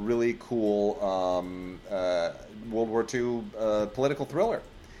 really cool World War II political thriller.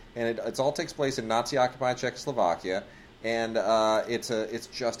 And it all takes place in Nazi-occupied Czechoslovakia. And it's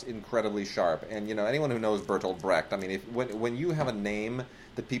just incredibly sharp. And anyone who knows Bertolt Brecht, I mean, when you have a name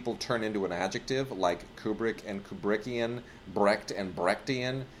that people turn into an adjective like Kubrick and Kubrickian, Brecht and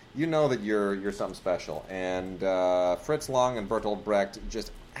Brechtian, you know that you're something special. And Fritz Lang and Bertolt Brecht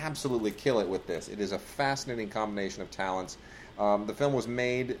just absolutely kill it with this. It is a fascinating combination of talents. The film was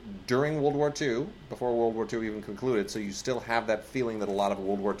made during World War II, before World War II even concluded, so you still have that feeling that a lot of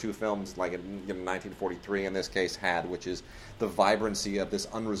World War II films, like in 1943 in this case, had, which is the vibrancy of this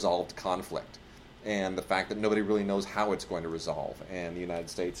unresolved conflict and the fact that nobody really knows how it's going to resolve. And the United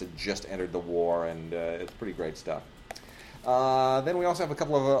States had just entered the war, and it's pretty great stuff. Then we also have a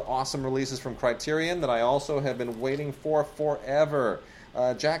couple of awesome releases from Criterion that I also have been waiting for forever.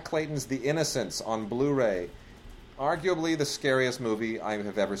 Jack Clayton's The Innocents on Blu-ray. Arguably the scariest movie I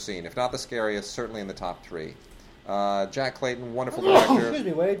have ever seen. If not the scariest, certainly in the top 3. Jack Clayton, wonderful director. Excuse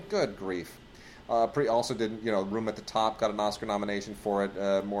me, Wade. Good grief. Also did, Room at the Top, got an Oscar nomination for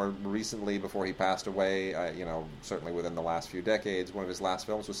it more recently before he passed away. Certainly within the last few decades. One of his last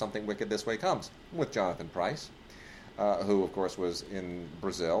films was Something Wicked This Way Comes, with Jonathan Pryce, who, of course, was in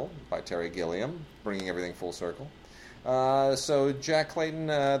Brazil by Terry Gilliam, bringing everything full circle. So Jack Clayton,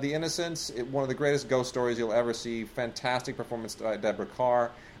 The Innocents, one of the greatest ghost stories you'll ever see. Fantastic performance by Deborah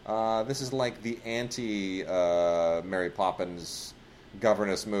Carr. This is like the anti-Mary Poppins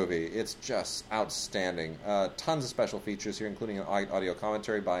governess movie. It's just outstanding. Tons of special features here, including an audio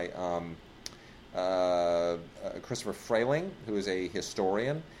commentary by Christopher Frayling, who is a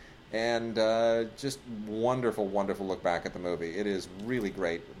historian, and just wonderful, wonderful look back at the movie. It is really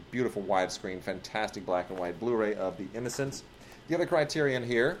great. Beautiful widescreen, fantastic black and white Blu-ray of The Innocents. The other criterion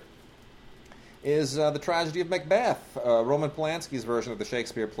here is The Tragedy of Macbeth, Roman Polanski's version of the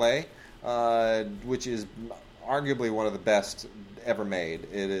Shakespeare play, which is arguably one of the best ever made.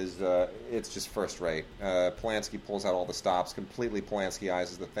 It's just first rate. Polanski pulls out all the stops, completely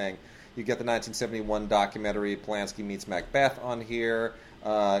Polanskiizes the thing. You get the 1971 documentary Polanski Meets Macbeth on here,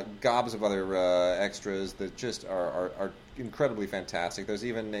 gobs of other extras that just are incredibly fantastic. There's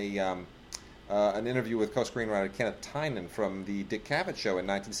even an interview with co-screenwriter Kenneth Tynan from the Dick Cavett show in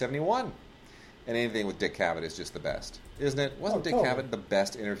 1971. And anything with Dick Cavett is just the best, isn't it? Wasn't Dick totally. Cavett the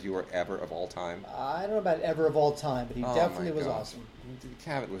best interviewer ever of all time? I don't know about ever of all time, but he definitely my was God. awesome.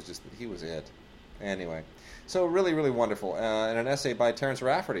 Cavett was he was it. Anyway, so really, really wonderful. And an essay by Terence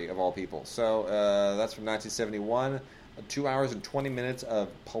Rafferty, of all people. So that's from 1971, 2 hours and 20 minutes of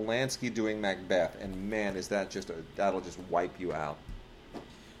Polanski doing Macbeth. And man, is that that'll just wipe you out.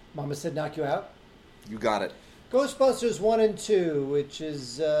 Mama said knock you out. You got it. Ghostbusters 1 and 2, which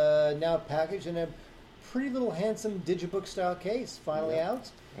is now packaged in a pretty little handsome Digibook-style case, finally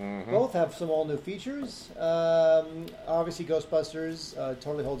out. Mm-hmm. Both have some all-new features. Obviously, Ghostbusters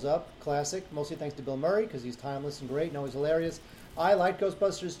totally holds up. Classic, mostly thanks to Bill Murray, because he's timeless and great and always hilarious. I liked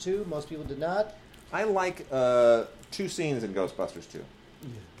Ghostbusters 2. Most people did not. I like 2 scenes in Ghostbusters 2.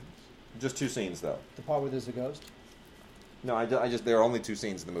 Just 2 scenes, though. The part where there's a ghost. No, I just there are only 2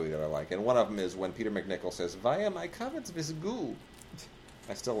 scenes in the movie that I like, and one of them is when Peter McNichol says, "Via my covets with goo."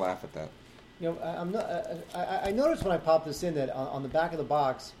 I still laugh at that. You know, I'm not. I noticed when I popped this in that on the back of the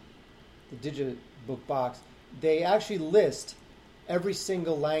box, the Digibook box, they actually list every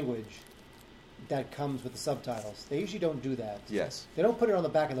single language that comes with the subtitles. They usually don't do that. Yes. They don't put it on the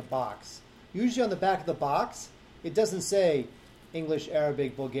back of the box. Usually on the back of the box, it doesn't say English,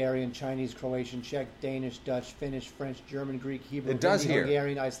 Arabic, Bulgarian, Chinese, Croatian, Czech, Danish, Dutch, Finnish, French, German, Greek, Hebrew, It does Hindi, here.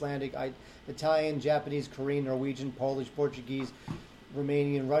 Hungarian, Icelandic, Italian, Japanese, Korean, Norwegian, Polish, Portuguese,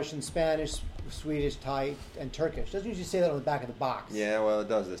 Romanian, Russian, Spanish, Swedish, Thai, and Turkish. Doesn't usually say that on the back of the box. Yeah, well, it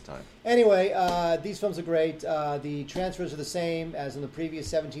does this time. Anyway, these films are great. The transfers are the same as in the previous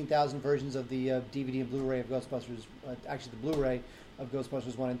 17,000 versions of the DVD and Blu-ray of Ghostbusters. Actually, the Blu-ray of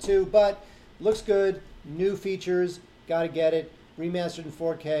Ghostbusters 1 and 2. But looks good. New features. Got to get it. Remastered in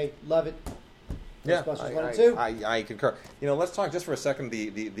 4K. Love it. Ghostbusters 1 and 2. I concur. Let's talk just for a second.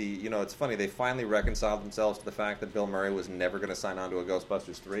 It's funny. They finally reconciled themselves to the fact that Bill Murray was never going to sign on to a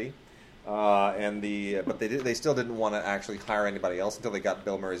Ghostbusters 3. But they still didn't want to actually hire anybody else until they got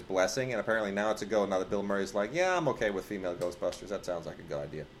Bill Murray's blessing. And apparently now it's a go. Now that Bill Murray's like, yeah, I'm okay with female Ghostbusters. That sounds like a good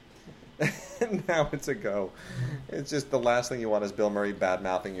idea. Now it's a go. It's just the last thing you want is Bill Murray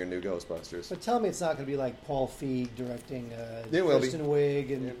bad-mouthing your new Ghostbusters. But tell me it's not going to be like Paul Feig directing It will be. Kristen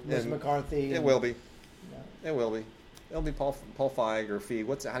Wiig and Liz McCarthy. It will be. No, It will be. It'll be Paul Feig or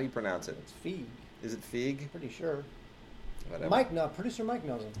Feig. How do you pronounce it? it's Feig. Is it Feig? Pretty sure. Whatever. Producer Mike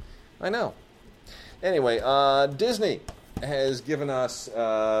knows him. I know. Anyway, Disney has given us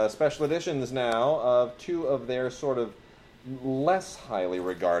special editions now of 2 of their sort of less highly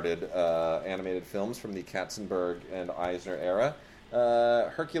regarded animated films from the Katzenberg and Eisner era,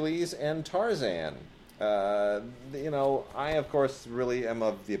 Hercules and Tarzan. I, of course, really am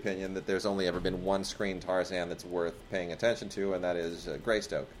of the opinion that there's only ever been one screen Tarzan that's worth paying attention to, and that is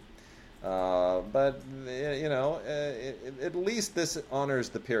Greystoke. But at least this honors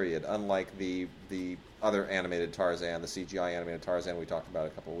the period, unlike the other animated Tarzan, the CGI animated Tarzan we talked about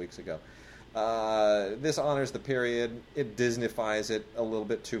a couple of weeks ago. This honors the period. It Disneyfies it a little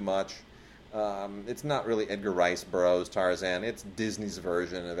bit too much. It's not really Edgar Rice Burroughs Tarzan. It's Disney's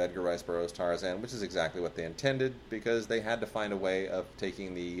version of Edgar Rice Burroughs Tarzan, which is exactly what they intended, because they had to find a way of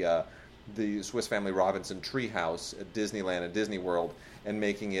taking the Swiss Family Robinson treehouse at Disneyland and Disney World and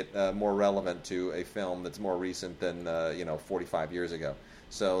making it more relevant to a film that's more recent than 45 years ago.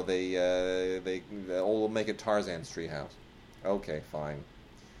 So we'll make it Tarzan's treehouse. Okay, fine.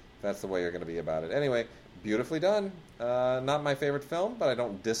 That's the way you're going to be about it. Anyway, beautifully done. Not my favorite film, but I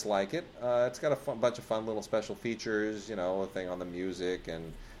don't dislike it. It's got a bunch of fun little special features, a thing on the music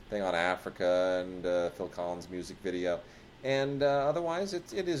and thing on Africa and Phil Collins' music video. And otherwise,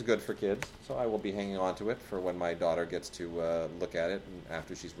 it is good for kids, so I will be hanging on to it for when my daughter gets to look at it and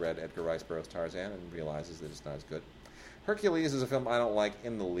after she's read Edgar Rice Burroughs' Tarzan and realizes that it's not as good. Hercules is a film I don't like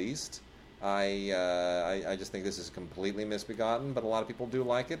in the least. I just think this is completely misbegotten, but a lot of people do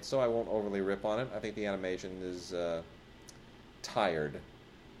like it, so I won't overly rip on it. I think the animation is tired.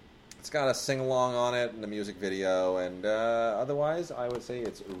 It's got a sing-along on it and a music video, and otherwise, I would say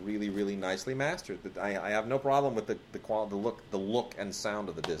it's really, really nicely mastered. I have no problem with the look and sound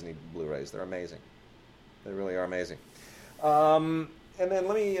of the Disney Blu-rays. They're amazing. They really are amazing. And then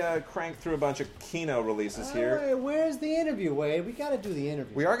let me crank through a bunch of Kino releases here. Right, where's the interview, Wade? We got to do the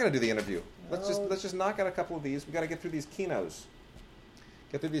interview. We are going to do the interview. Let's just knock out a couple of these. We got to get through these Kinos.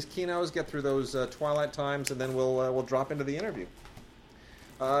 Get through these Kinos. Get through those Twilight Times, and then we'll drop into the interview.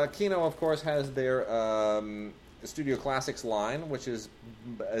 Kino, of course, has their Studio Classics line, which is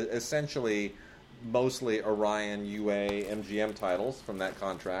essentially mostly Orion, UA, MGM titles from that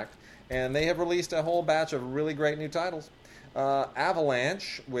contract, and they have released a whole batch of really great new titles.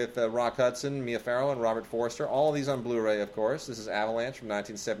 Avalanche with Rock Hudson, Mia Farrow, and Robert Forster. All of these on Blu-ray, of course. This is Avalanche from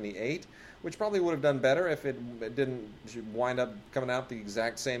 1978, which probably would have done better if it didn't wind up coming out the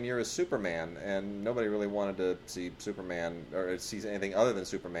exact same year as Superman, and nobody really wanted to see Superman or see anything other than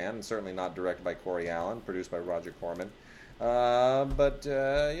Superman, and certainly not directed by Corey Allen, produced by Roger Corman. But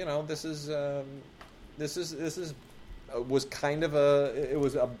this was kind of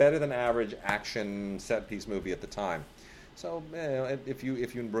a better than average action set piece movie at the time. So if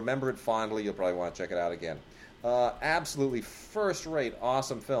you remember it fondly, you'll probably want to check it out again. Absolutely first-rate,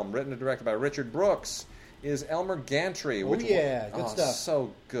 awesome film, written and directed by Richard Brooks, is Elmer Gantry. Good stuff.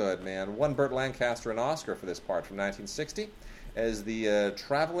 So good, man. Won Burt Lancaster an Oscar for this part from 1960 as the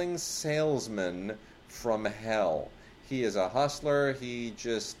traveling salesman from hell. He is a hustler. He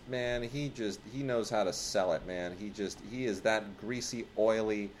knows how to sell it, man. He is that greasy,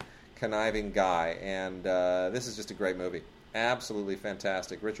 oily, conniving guy, and this is just a great movie. Absolutely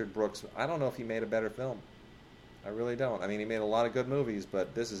fantastic. Richard Brooks, I don't know if he made a better film. I really don't. I mean, he made a lot of good movies,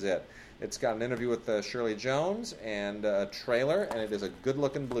 but this is it. It's got an interview with Shirley Jones and a trailer, and it is a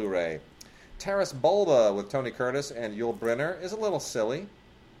good-looking Blu-ray. Taras Bulba with Tony Curtis and Yul Brynner is a little silly.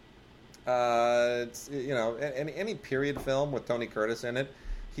 Any period film with Tony Curtis in it,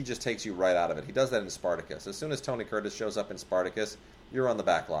 he just takes you right out of it. He does that in Spartacus. As soon as Tony Curtis shows up in Spartacus, you're on the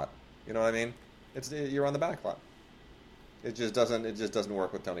back lot. You know what I mean? You're on the back lot. It just doesn't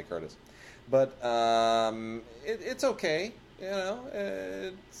work with Tony Curtis. But it's okay. Yul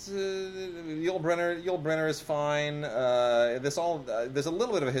Brynner is fine. There's a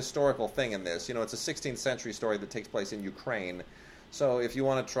little bit of a historical thing in this. It's a 16th century story that takes place in Ukraine. So if you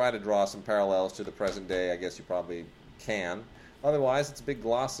want to try to draw some parallels to the present day, I guess you probably can. Otherwise, it's a big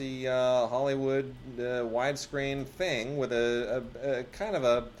glossy Hollywood widescreen thing with a kind of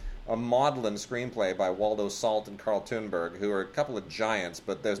a maudlin screenplay by Waldo Salt and Carl Thunberg, who are a couple of giants,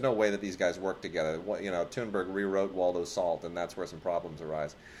 but there's no way that these guys work together. Thunberg rewrote Waldo Salt, and that's where some problems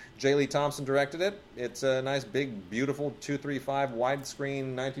arise. J. Lee Thompson directed it. It's a nice, big, beautiful 2:35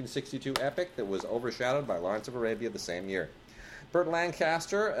 widescreen 1962 epic that was overshadowed by Lawrence of Arabia the same year. Burt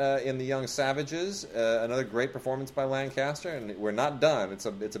Lancaster in The Young Savages, another great performance by Lancaster, and we're not done. It's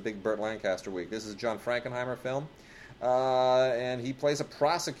a big Burt Lancaster week. This is a John Frankenheimer film. And he plays a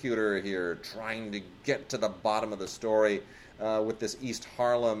prosecutor here, trying to get to the bottom of the story with this East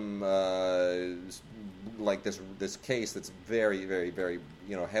Harlem, this case that's very, very, very,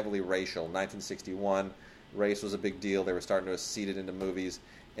 heavily racial. 1961, race was a big deal. They were starting to seed it into movies,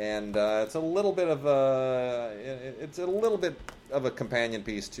 and it's a little bit of a companion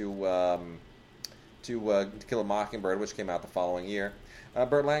piece to To Kill a Mockingbird, which came out the following year.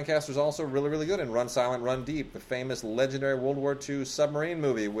 Burt Lancaster's also really, really good in Run Silent, Run Deep, the famous legendary World War II submarine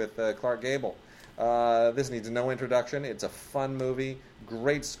movie with Clark Gable. This needs no introduction. It's a fun movie.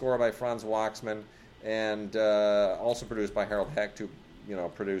 Great score by Franz Waxman, and also produced by Harold Hecht, who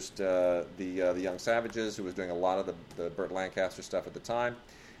produced the Young Savages, who was doing a lot of the Burt Lancaster stuff at the time.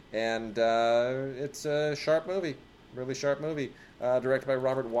 And it's a sharp movie, really sharp movie. Directed by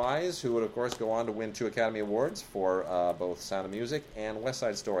Robert Wise, who would, of course, go on to win 2 Academy Awards for both Sound of Music and West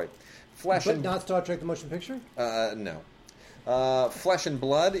Side Story. Not Star Trek the Motion Picture? No. Flesh and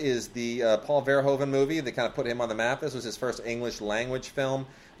Blood is the Paul Verhoeven movie that kind of put him on the map. This was his first English language film.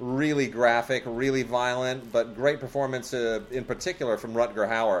 Really graphic, really violent, but great performance in particular from Rutger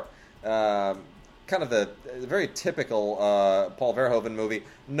Hauer. Kind of the very typical Paul Verhoeven movie,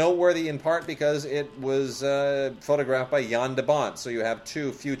 noteworthy in part because it was photographed by Jan de Bont. So you have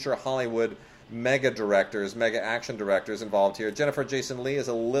 2 future Hollywood mega action directors involved here. Jennifer Jason Leigh is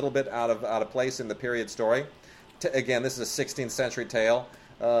a little bit out of place in the period story. Again, this is a 16th century tale,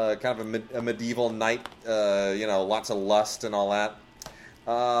 kind of a medieval knight, lots of lust and all that.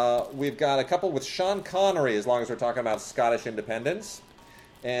 We've got a couple with Sean Connery, as long as we're talking about Scottish independence.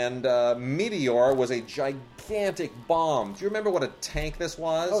 And Meteor was a gigantic bomb. Do you remember what a tank this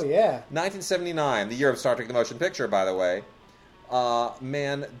was? Oh, yeah. 1979, the year of Star Trek the Motion Picture, by the way.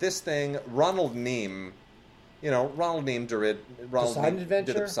 Man, this thing, Ronald Neame, Ronald Neame did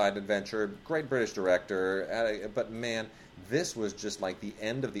the Poseidon Adventure, great British director, but man, this was just like the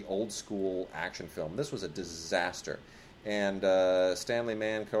end of the old school action film. This was a disaster. And Stanley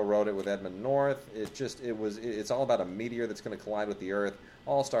Mann co-wrote it with Edmund North. It's all about a meteor that's going to collide with the Earth.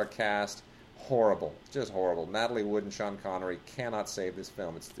 All-star cast, horrible, just horrible. Natalie Wood and Sean Connery cannot save this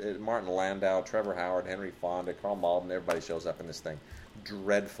film. It's Martin Landau, Trevor Howard, Henry Fonda, Carl Malden. Everybody shows up in this thing.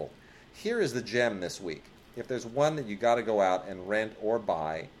 Dreadful. Here is the gem this week. If there's one that you got to go out and rent or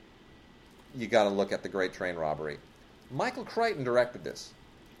buy, you got to look at The Great Train Robbery. Michael Crichton directed this.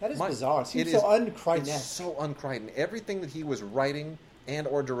 That is bizarre. It seems so un-Crichton-esque. It's so un-Crichton. Everything that he was writing and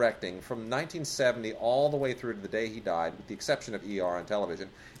or directing from 1970 all the way through to the day he died, with the exception of ER on television,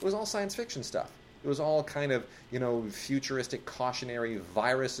 it was all science fiction stuff. It was all kind of, futuristic cautionary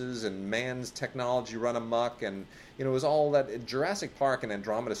viruses and man's technology run amok, and, it was all that. Jurassic Park and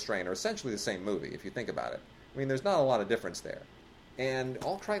Andromeda Strain are essentially the same movie, if you think about it. I mean, there's not a lot of difference there. And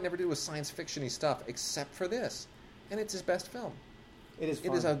all Crichton ever did was science fiction-y stuff, except for this. And it's his best film. It is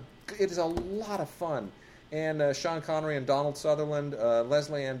fun. It is a lot of fun. And Sean Connery and Donald Sutherland,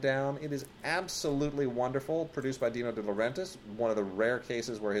 Leslie Ann Down. It is absolutely wonderful. Produced by Dino De Laurentiis, one of the rare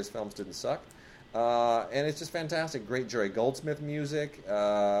cases where his films didn't suck. And it's just fantastic. Great Jerry Goldsmith music.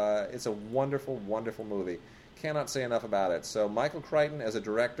 It's a wonderful, wonderful movie. Cannot say enough about it. So Michael Crichton, as a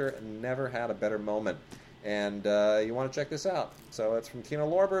director, never had a better moment. And you want to check this out. So it's from Kino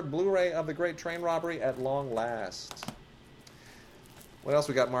Lorber, Blu-ray of The Great Train Robbery at long last. What else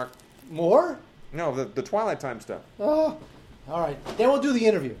we got, Mark? More? No, the Twilight Time stuff. Oh, all right. Then we'll do the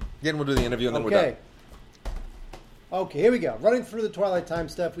interview. Then we'll do the interview, and then we're done. Okay, here we go. Running through the Twilight Time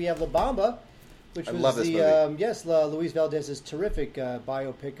stuff, we have La Bamba, which was love this movie. Luis Valdez's terrific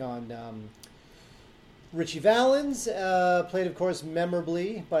biopic on Richie Valens, played, of course,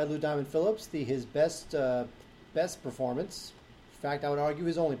 memorably by Lou Diamond Phillips, his best performance. In fact, I would argue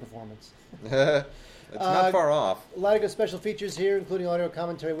his only performance. It's not far off. A lot of good special features here, including audio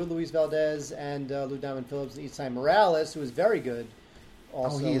commentary with Luis Valdez and Lou Diamond Phillips and Esai Morales, who is very good.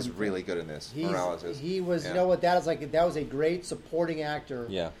 Also, he is really good in this. Morales is. He was. Yeah. You know what? That was a great supporting actor.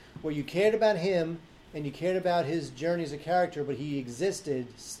 Yeah. Where you cared about him and you cared about his journey as a character, but he existed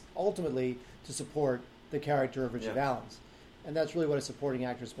ultimately to support the character of Richie Valens, and that's really what a supporting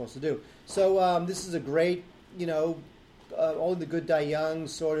actor is supposed to do. So this is a great, only the good die young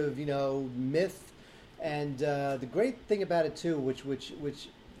sort of, myth. And the great thing about it too, which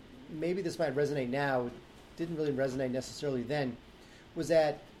maybe this might resonate now, it didn't really resonate necessarily then, was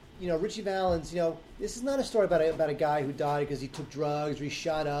that Richie Valens, this is not a story about a guy who died because he took drugs or he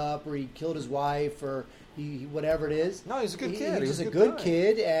shot up or he killed his wife or he whatever it is. No, he's a good kid. He was just a good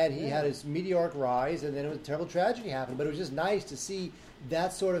kid, and he had his meteoric rise, and then a terrible tragedy happened. But it was just nice to see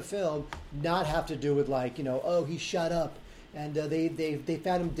that sort of film not have to do with he shot up. And they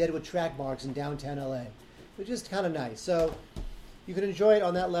found him dead with track marks in downtown L.A. It was just kind of nice. So you can enjoy it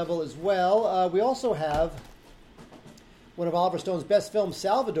on that level as well. We also have one of Oliver Stone's best films,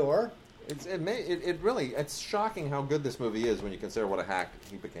 Salvador. It's shocking how good this movie is when you consider what a hack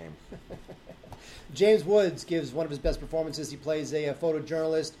he became. James Woods gives one of his best performances. He plays a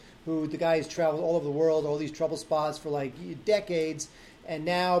photojournalist who the guy has traveled all over the world, all these trouble spots for decades. And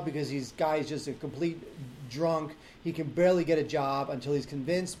now, because he's just a complete drunk, he can barely get a job until he's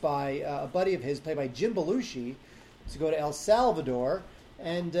convinced by a buddy of his, played by Jim Belushi, to go to El Salvador,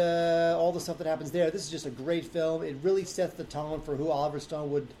 and all the stuff that happens there. This is just a great film. It really sets the tone for who Oliver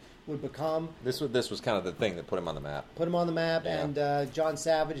Stone would become. This was kind of the thing that put him on the map. Yeah. And John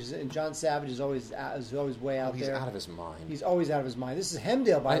Savage is always way out there. He's out of his mind. He's always out of his mind. This is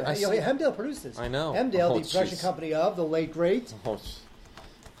Hemdale, by the way. Hemdale produced this. I know. Hemdale, the production company of the late great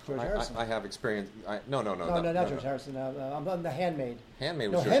George Harrison. I have experience. No, not George Harrison. I'm on The Handmaid.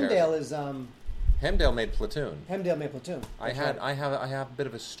 Handmaid was George Hemdale Harrison. Hemdale made Platoon. Hemdale made Platoon. I have a bit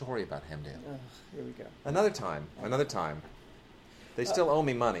of a story about Hemdale. Here we go. Another time. They still owe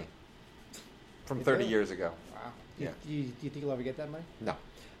me money from 30 years ago. Wow. Do you think you'll ever get that money? No.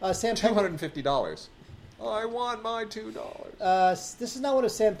 Sam $250. I want my $2. This is not one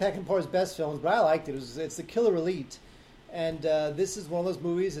of Sam Peckinpah's best films, but I liked it. It's The Killer Elite. And this is one of those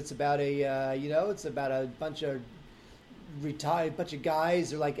movies. It's about a bunch of guys.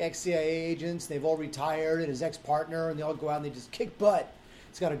 They're like ex-CIA agents. They've all retired, and his ex-partner, and they all go out and they just kick butt.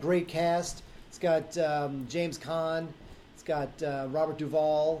 It's got a great cast. It's got James Caan. It's got Robert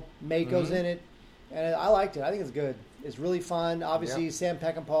Duvall. Mako's in it, and I liked it. I think it's good. It's really fun. Obviously, Sam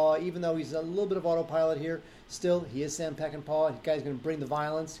Peckinpah, even though he's a little bit of autopilot here, still he is Sam Peckinpah. The guy's going to bring the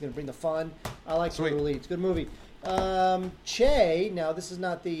violence. He's going to bring the fun. I like Killer Elite. It's a good movie. Che. Now, this is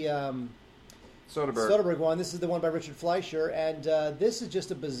not the Soderbergh. one. This is the one by Richard Fleischer, and this is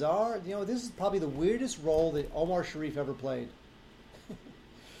just a bizarre. This is probably the weirdest role that Omar Sharif ever played.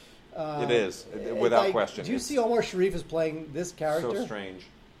 It is, without question. Do you see Omar Sharif as playing this character? So strange.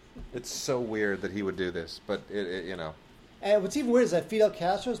 It's so weird that he would do this, but And what's even weird is that Fidel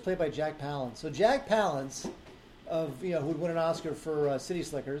Castro is played by Jack Palance. So Jack Palance, who'd win an Oscar for City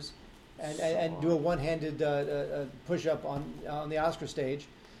Slickers, and do a one-handed push-up on the Oscar stage,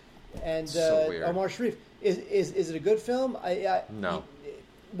 and so weird. Omar Sharif. Is it a good film? No.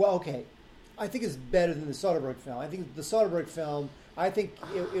 Well, okay. I think it's better than the Soderbergh film. I think the Soderbergh film. I think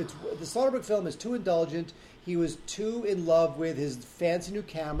the Soderbergh film is too indulgent. He was too in love with his fancy new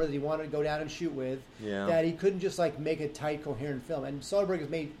camera that he wanted to go down and shoot with, that he couldn't just make a tight, coherent film. And Soderbergh has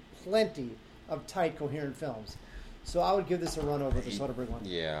made plenty of tight, coherent films. So I would give this a run over the Soderbergh one.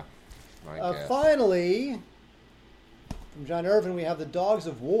 Yeah, I guess. Finally, from John Irvin, we have The Dogs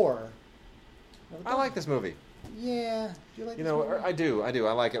of War. I like this movie. Yeah. Do you like this movie? I do.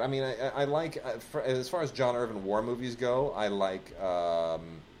 I like it. I mean, I like, as far as John Irvin war movies go, I like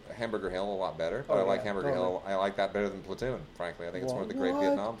Hamburger Hill a lot better. But I like Hamburger Hill. I like that better than Platoon, frankly. I think it's one of the great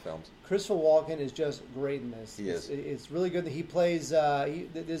Vietnam films. Christopher Walken is just great in this. He is. It's really good that he plays.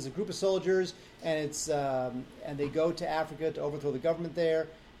 There's a group of soldiers, and and they go to Africa to overthrow the government there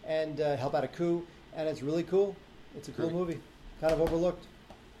and help out a coup, and it's really cool. It's a cool movie, kind of overlooked.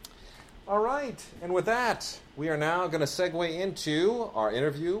 All right, and with that, we are now going to segue into our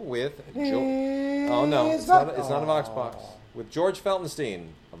interview with George. Oh no, it's not a Vox Box. With George Feltenstein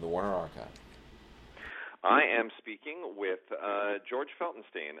of the Warner Archive. I am speaking with George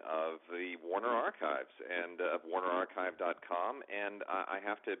Feltenstein of the Warner Archives and of WarnerArchive.com, and I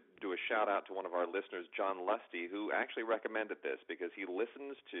have to do a shout-out to one of our listeners, John Lusty, who actually recommended this because he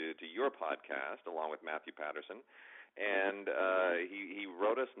listens to your podcast along with Matthew Patterson. And he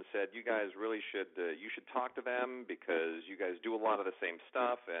wrote us and said, you guys really should talk to them because you guys do a lot of the same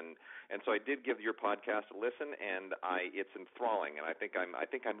stuff. And so I did give your podcast a listen, and it's enthralling, and I think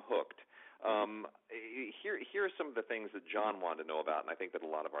I'm hooked. Here are some of the things that John wanted to know about, and I think that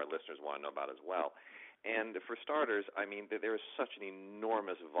a lot of our listeners want to know about as well. And for starters, I mean, there is such an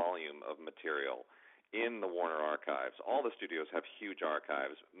enormous volume of material in the Warner Archives. All the studios have huge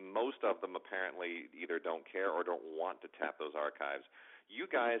archives. Most of them apparently either don't care or don't want to tap those archives. You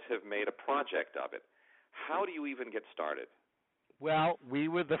guys have made a project of it. How do you even get started? Well, we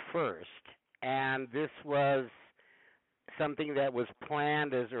were the first, and this was something that was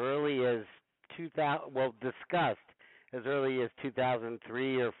planned as early as discussed as early as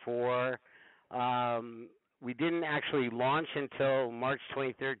 2003 or 4. We didn't actually launch until March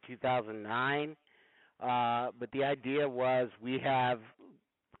 23rd, 2009. But the idea was we have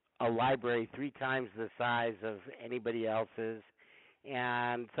a library 3 times the size of anybody else's,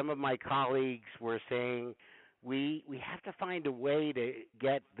 and some of my colleagues were saying we have to find a way to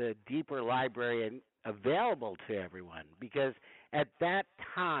get the deeper library available to everyone, because at that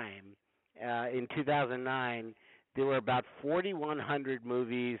time, in 2009, there were about 4,100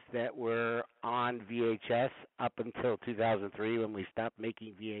 movies that were on VHS up until 2003 when we stopped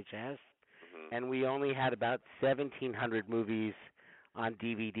making VHS. And we only had about 1,700 movies on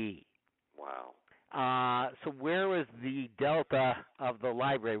DVD. Wow. So where was the delta of the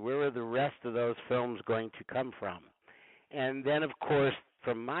library? Where were the rest of those films going to come from? And then, of course,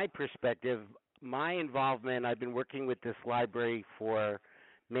 from my perspective, my involvement, I've been working with this library for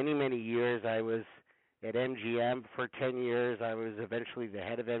many, many years. I was at MGM for 10 years. I was eventually the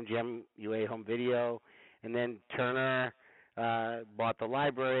head of MGM UA Home Video. And then Turner bought the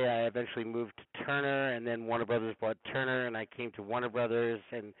library. I eventually moved to Turner, and then Warner Brothers bought Turner, and I came to Warner Brothers.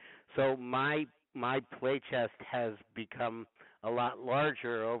 And so my play chest has become a lot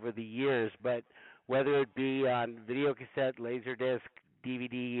larger over the years. But whether it be on video cassette, Laserdisc,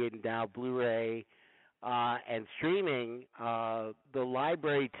 DVD, and now Blu-ray, and streaming, the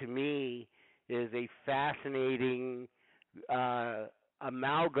library to me is a fascinating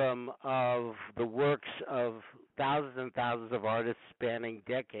amalgam of the works of thousands and thousands of artists spanning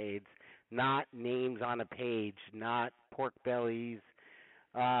decades, not names on a page, not pork bellies.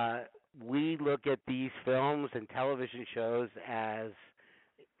 We look at these films and television shows as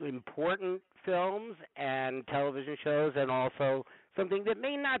important films and television shows, and also something that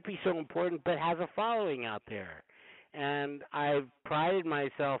may not be so important but has a following out there. And I've prided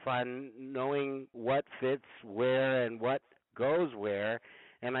myself on knowing what fits where and what goes where,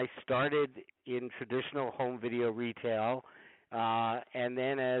 and I started in traditional home video retail, and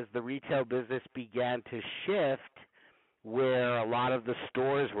then as the retail business began to shift, where a lot of the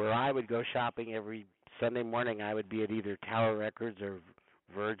stores where I would go shopping every Sunday morning I would be at either Tower Records or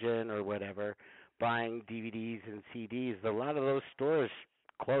Virgin or whatever, buying DVDs and CDs. A lot of those stores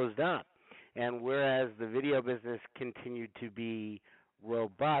closed up. And whereas the video business continued to be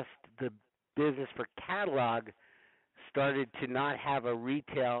robust, the business for catalog started to not have a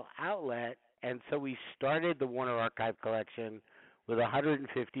retail outlet, and so we started the Warner Archive collection with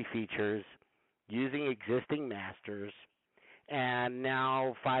 150 features using existing masters, and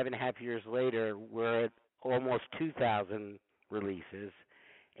now 5.5 years later, we're at almost 2,000 releases,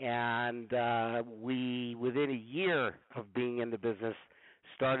 and we, within a year of being in the business,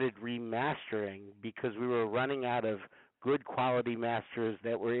 started remastering because we were running out of good quality masters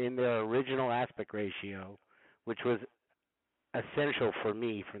that were in their original aspect ratio, which was essential for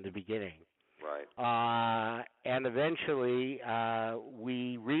me from the beginning. Right. And eventually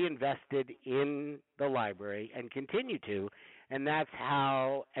we reinvested in the library and continue to, and that's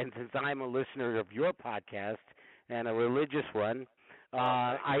how, and since I'm a listener of your podcast and a religious one,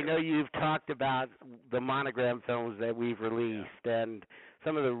 I know you've talked about the Monogram films that we've released and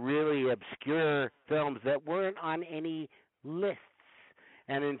some of the really obscure films that weren't on any lists.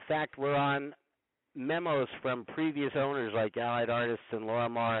 And in fact, we're on memos from previous owners like Allied Artists and Laura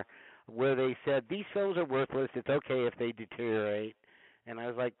Marr, where they said, these films are worthless, it's okay if they deteriorate. And I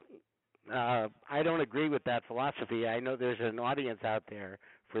was like, I don't agree with that philosophy. I know there's an audience out there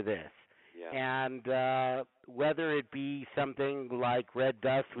for this. Yeah. And whether it be something like Red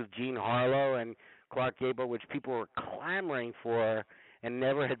Dust with Jean Harlow and Clark Gable, which people were clamoring for and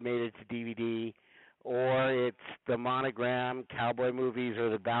never had made it to DVD, or it's the Monogram cowboy movies or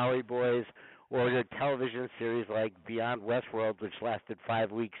the Bowery Boys, or the television series like Beyond Westworld, which lasted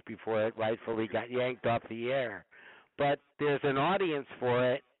 5 weeks before it rightfully got yanked off the air. But there's an audience for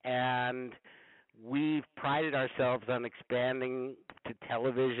it, and we've prided ourselves on expanding to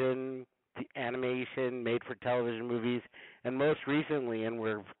television, to animation, made-for-television movies, and most recently, and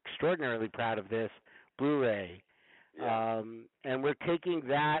we're extraordinarily proud of this, Blu-ray. Yeah. And we're taking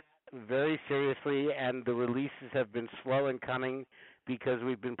that very seriously, and the releases have been slow in coming because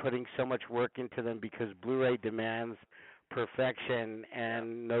we've been putting so much work into them because Blu-ray demands perfection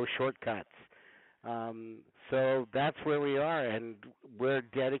and no shortcuts. So that's where we are, and we're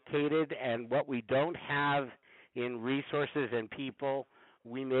dedicated, and what we don't have in resources and people,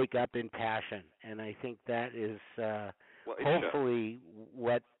 we make up in passion. And I think that is hopefully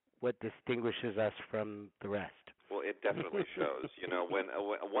what distinguishes us from the rest. Well, it definitely shows. You know, when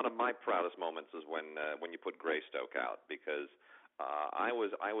one of my proudest moments is when you put Greystoke out, because I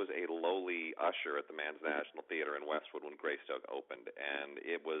was a lowly usher at the Mann's National Theater in Westwood when Greystoke opened, and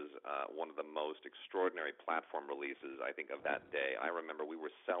it was one of the most extraordinary platform releases, I think, of that day. I remember we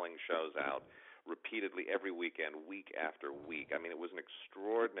were selling shows out repeatedly every weekend, week after week. I mean, it was an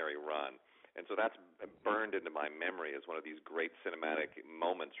extraordinary run. And so that's burned into my memory as one of these great cinematic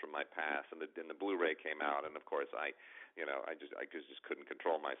moments from my past. And the Blu-ray came out, and of course I just couldn't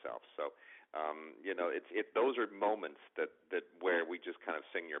control myself. So, those are moments that where we just kind of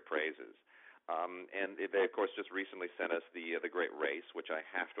sing your praises. And they of course just recently sent us the Great Race, which I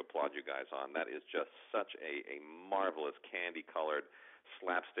have to applaud you guys on. That is just such a marvelous candy-colored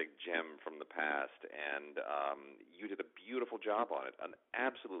slapstick gem from the past, and you did a beautiful job on it, an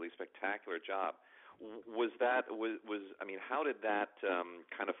absolutely spectacular job. I mean, how did that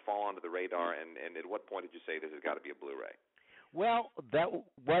kind of fall onto the radar, and at what point did you say this has got to be a Blu-ray? Well,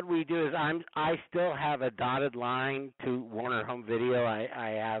 what we do is I still have a dotted line to Warner Home Video. I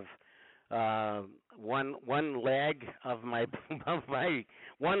have one leg of my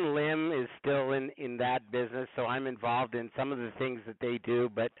one limb is still in that business, so I'm involved in some of the things that they do,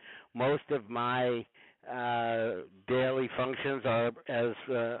 but most of my daily functions are as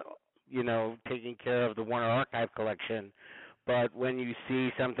taking care of the Warner Archive collection. But when you see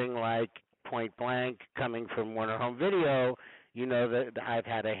something like Point Blank coming from Warner Home Video, you know that I've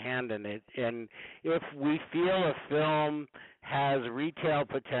had a hand in it. And if we feel a film has retail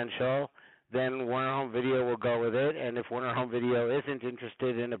potential, then Warner Home Video will go with it. And if Warner Home Video isn't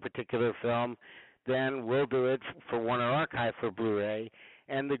interested in a particular film, then we'll do it for Warner Archive for Blu-ray.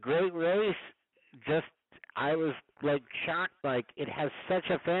 And The Great Race, I was like shocked, like it has such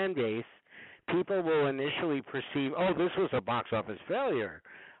a fan base. People will initially perceive, this was a box office failure.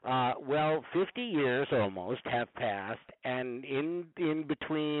 Well, 50 years almost have passed, and in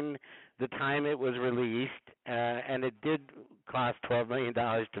between the time it was released, and it did cost $12 million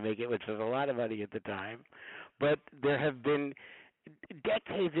to make it, which was a lot of money at the time, but there have been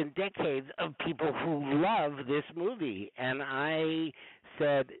decades and decades of people who love this movie, and I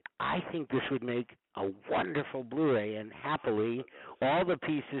said, I think this would make a wonderful Blu-ray, and happily all the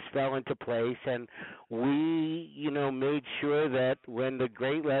pieces fell into place, and we, made sure that when the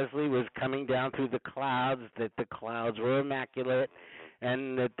great Leslie was coming down through the clouds, that the clouds were immaculate,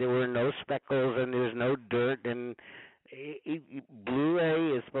 and that there were no speckles and there's no dirt, and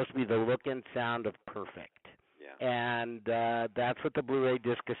Blu-ray is supposed to be the look and sound of perfect. Yeah. And that's what the Blu-ray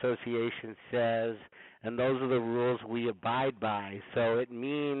Disc Association says, and those are the rules we abide by. So it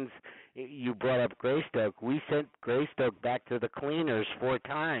means, you brought up Greystoke. We sent Greystoke back to the cleaners 4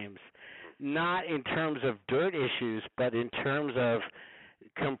 times, not in terms of dirt issues, but in terms of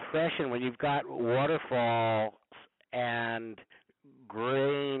compression. When you've got waterfalls and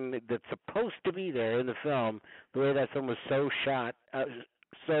grain that's supposed to be there in the film, the way that film was so shot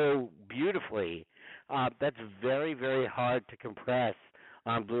so beautifully, that's very, very hard to compress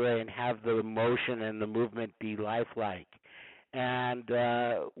on Blu-ray and have the motion and the movement be lifelike. And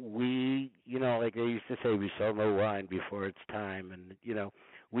we, like they used to say, we sell no wine before it's time. And,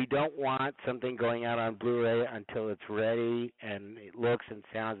 we don't want something going out on Blu-ray until it's ready and it looks and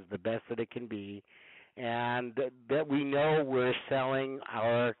sounds the best that it can be. And that we know we're selling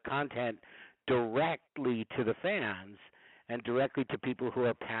our content directly to the fans and directly to people who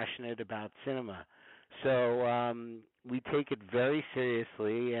are passionate about cinema. So we take it very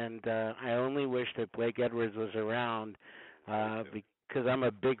seriously, and I only wish that Blake Edwards was around because I'm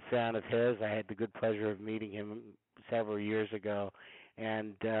a big fan of his. I had the good pleasure of meeting him several years ago,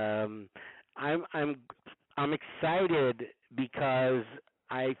 and I'm excited because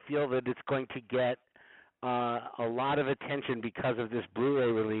I feel that it's going to get a lot of attention because of this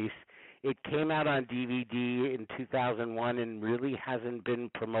Blu-ray release. It came out on DVD in 2001 and really hasn't been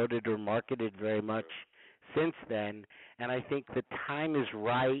promoted or marketed very much since then. And I think the time is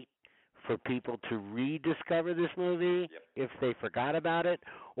right for people to rediscover this movie if they forgot about it,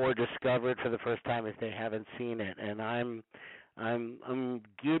 or discover it for the first time if they haven't seen it. And I'm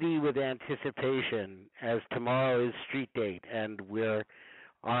giddy with anticipation, as tomorrow is Street Date, and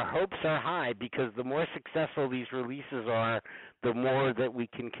our hopes are high, because the more successful these releases are, the more that we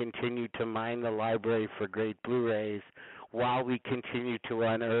can continue to mine the library for great Blu-rays while we continue to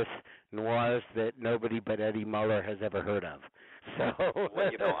unearth noirs that nobody but Eddie Muller has ever heard of. So, what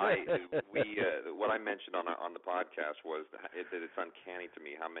I mentioned on the podcast was that it's uncanny to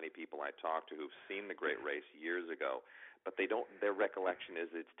me how many people I talk to who've seen The Great Race years ago, but their recollection is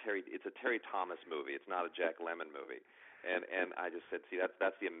it's a Terry Thomas movie. It's not a Jack Lemmon movie. And I just said, see,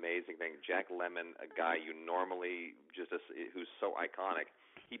 that's the amazing thing. Jack Lemmon, a guy you normally who's so iconic,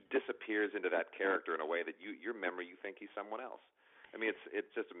 he disappears into that character in a way that your memory, you think he's someone else. I mean,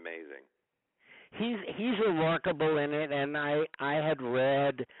 it's just amazing. He's remarkable in it, and I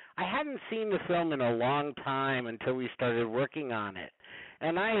hadn't seen the film in a long time until we started working on it,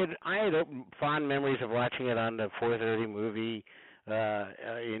 and I had fond memories of watching it on the 4:30 movie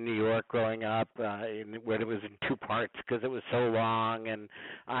in New York growing up, when it was in 2 parts because it was so long, and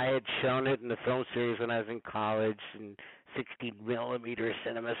I had shown it in the film series when I was in college and 60-millimeter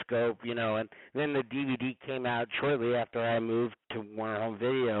CinemaScope, and then the DVD came out shortly after I moved to Warner Home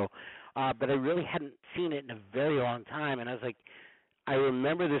Video, but I really hadn't seen it in a very long time, and I was like, I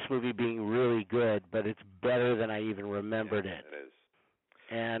remember this movie being really good, but it's better than I even remembered it. It is.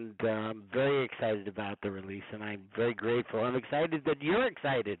 And I'm very excited about the release, and I'm very grateful. I'm excited that you're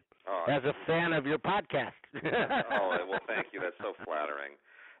excited as a fan of your podcast. Well, thank you. That's so flattering.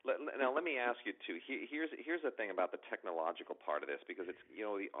 Now, let me ask you, too. Here's the thing about the technological part of this, because it's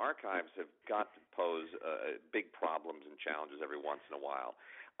the archives have got to pose big problems and challenges every once in a while.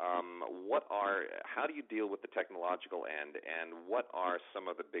 How do you deal with the technological end, and what are some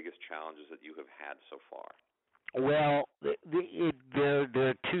of the biggest challenges that you have had so far? Well, there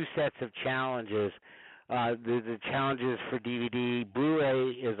are 2 sets of challenges. The challenges for DVD. Blu-ray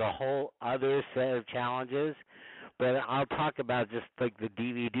is a whole other set of challenges, but I'll talk about just like the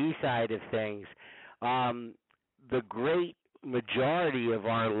DVD side of things. The great majority of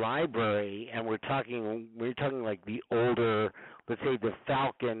our library, and we're talking like the older, let's say the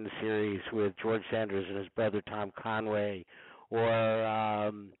Falcon series with George Sanders and his brother Tom Conway,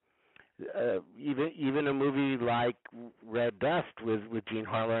 or even a movie like Red Dust with Gene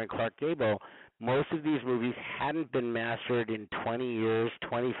Harler and Clark Gable. Most of these movies hadn't been mastered in 20 years,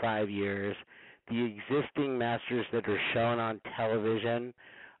 25 years. The existing masters that are shown on television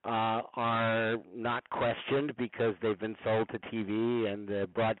are not questioned because they've been sold to TV, and the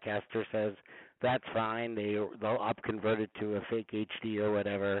broadcaster says that's fine. They'll up-convert it to a fake HD or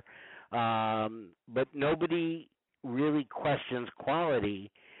whatever. But nobody really questions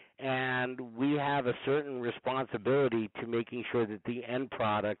quality, and we have a certain responsibility to making sure that the end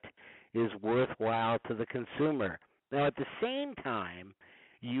product is worthwhile to the consumer. Now, at the same time,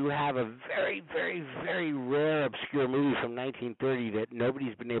 you have a very, very, very rare obscure movie from 1930 that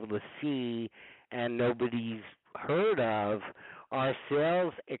nobody's been able to see and nobody's heard of. Our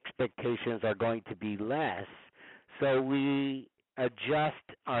sales expectations are going to be less, so we adjust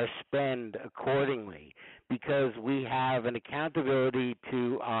our spend accordingly because we have an accountability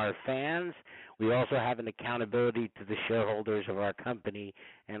to our fans. We also have an accountability to the shareholders of our company,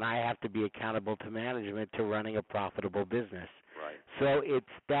 and I have to be accountable to management to running a profitable business. Right. So it's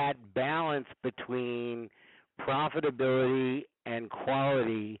that balance between profitability and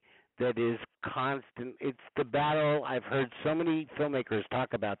quality that is constant. It's the battle. I've heard so many filmmakers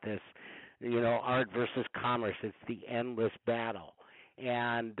talk about this, art versus commerce. It's the endless battle.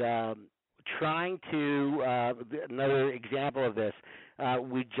 And trying to, another example of this,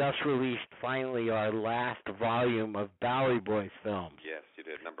 we just released finally our last volume of Bowery Boys films. Yes, you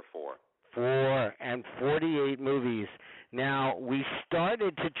did, number 4. 4 and 48 movies. Now, we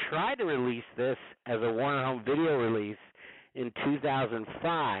started to try to release this as a Warner Home Video release in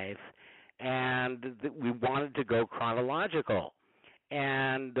 2005, and we wanted to go chronological.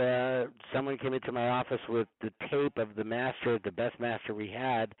 And someone came into my office with the tape of the master, the best master we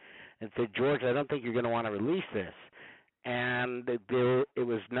had, and said, George, I don't think you're going to want to release this. And it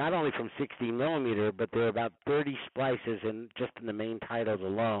was not only from 16 millimeter, but there were about 30 splices just in the main titles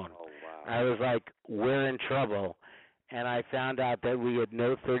alone. Oh, wow. I was like, we're in trouble. And I found out that we had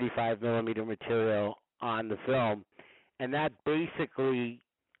no 35 millimeter material on the film, and that basically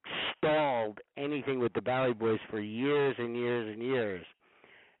stalled anything with the Bowery Boys for years and years and years.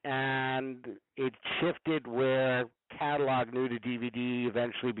 And it shifted where catalog new to DVD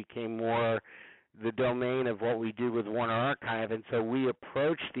eventually became more the domain of what we do with Warner Archive, and so we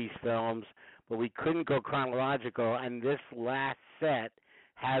approached these films, but we couldn't go chronological, and this last set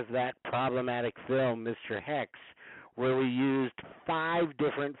has that problematic film, Mr. Hex, where we used 5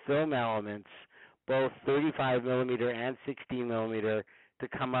 different film elements, both 35 millimeter and 16 millimeter, to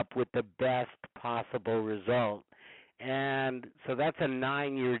come up with the best possible result. And so that's a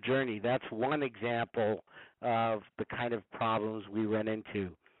 9-year journey. That's one example of the kind of problems we run into.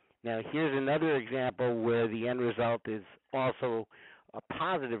 Now, here's another example where the end result is also a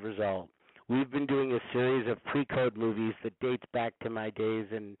positive result. We've been doing a series of pre-code movies that dates back to my days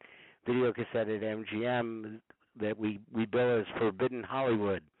in video cassette at MGM that we bill as Forbidden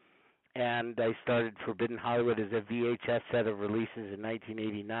Hollywood. And I started Forbidden Hollywood as a VHS set of releases in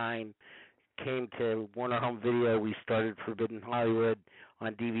 1989. Came to Warner Home Video. We started Forbidden Hollywood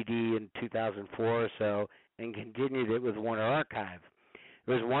on DVD in 2004 or so and continued it with Warner Archive.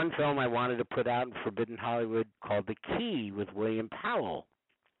 There was one film I wanted to put out in Forbidden Hollywood called The Key with William Powell.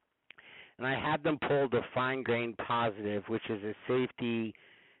 And I had them pull the fine grain positive, which is a safety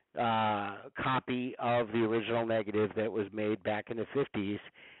copy of the original negative that was made back in the 50s,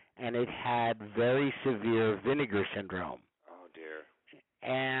 and it had very severe vinegar syndrome. Oh, dear.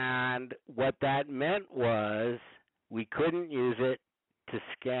 And what that meant was we couldn't use it to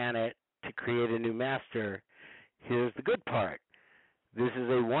scan it to create a new master. Here's the good part. This is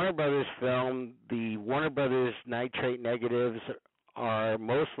a Warner Brothers film. The Warner Brothers nitrate negatives are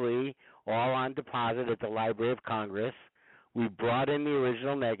mostly all on deposit at the Library of Congress. We brought in the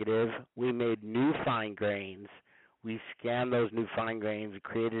original negative. We made new fine grains. We scanned those new fine grains,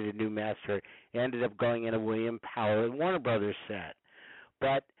 created a new master, ended up going in a William Powell and Warner Brothers set.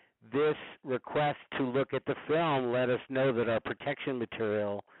 But this request to look at the film let us know that our protection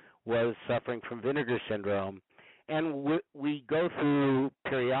material was suffering from vinegar syndrome. And we go through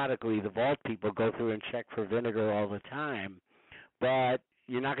periodically, the vault people go through and check for vinegar all the time, but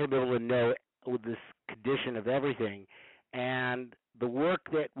you're not going to be able to know with this condition of everything. And the work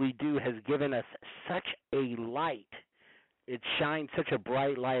that we do has given us such a light. It shines such a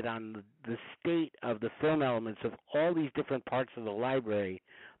bright light on the state of the film elements of all these different parts of the library.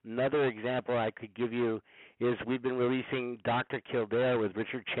 Another example I could give you is we've been releasing Dr. Kildare with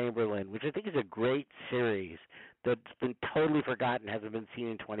Richard Chamberlain, which I think is a great series that's been totally forgotten, hasn't been seen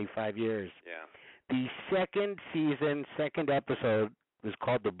in 25 years. Yeah. The second season, second episode was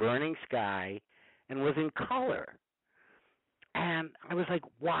called The Burning Sky and was in color. And I was like,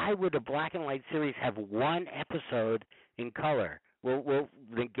 why would a black and white series have one episode in color? We'll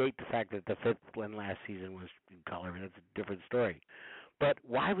negate the fact that the fifth and last season was in color, and that's a different story. But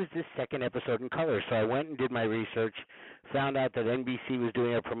why was this second episode in color? So I went and did my research, found out that NBC was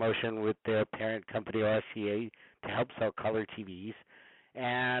doing a promotion with their parent company, RCA, to help sell color TVs,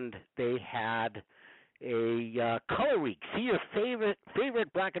 and they had a color week. See your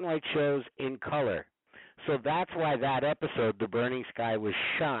favorite black and white shows in color. So that's why that episode, The Burning Sky, was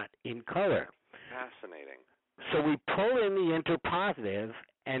shot in color. Fascinating. So we pull in the interpositive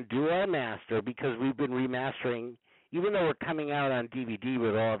and do our master, because we've been remastering, even though we're coming out on DVD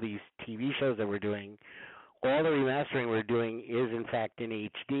with all these TV shows that we're doing, all the remastering we're doing is in fact in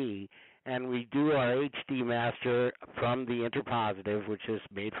HD, and we do our HD master from the interpositive, which is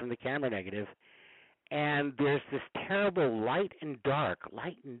made from the camera negative, and there's this terrible light and dark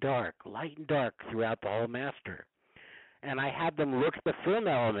throughout the whole master. And I had them look at the film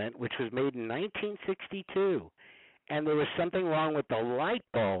element, which was made in 1962, and there was something wrong with the light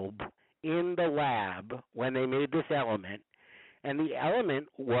bulb in the lab when they made this element, and the element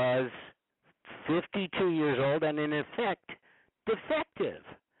was 52 years old and in effect defective.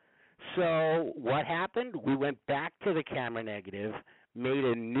 So what happened? We went back to the camera negative, made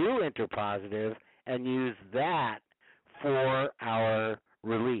a new interpositive, and used that for our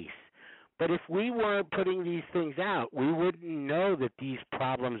release. But if we weren't putting these things out, we wouldn't know that these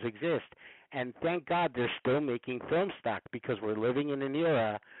problems exist. And thank God they're still making film stock, because we're living in an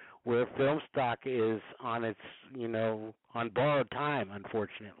era where film stock is on its, on borrowed time,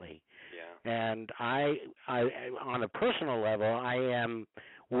 unfortunately. Yeah. And I, on a personal level, I am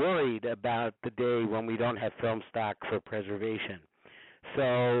worried about the day when we don't have film stock for preservation.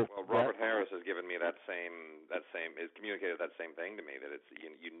 So well, Robert Harris has given me has communicated that same thing to me, that it's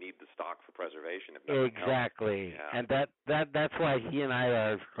you need the stock for preservation. If nothing exactly, else. And that's why he and I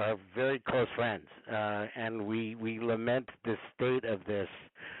are very close friends, and we lament the state of this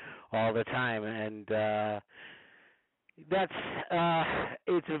all the time, and that's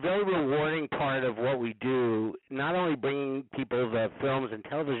it's a very rewarding part of what we do. Not only bringing people the films and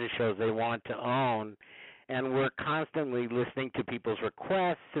television shows they want to own, and we're constantly listening to people's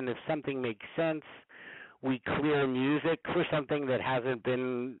requests, and if something makes sense, we clear music for something that hasn't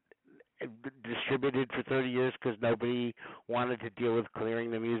been distributed for 30 years because nobody wanted to deal with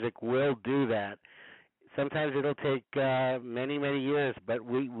clearing the music. We'll do that. Sometimes it'll take many, many years, but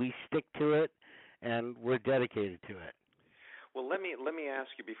we stick to it, and we're dedicated to it. Well, let me ask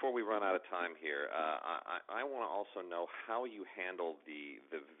you, before we run out of time here, I want to also know how you handle the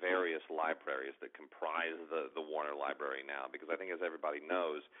various libraries that comprise the Warner Library now, because I think, as everybody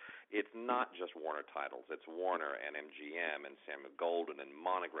knows, it's not just Warner titles. It's Warner and MGM and Samuel Goldwyn and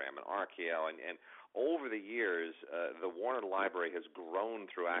Monogram and RKO, and over the years, the Warner Library has grown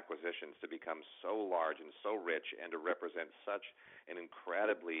through acquisitions to become so large and so rich, and to represent such an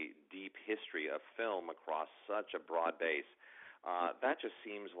incredibly deep history of film across such a broad base. That just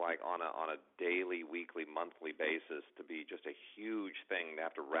seems like on a daily, weekly, monthly basis to be just a huge thing to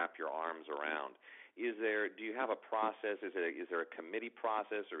have to wrap your arms around. Do you have a process? Is there a committee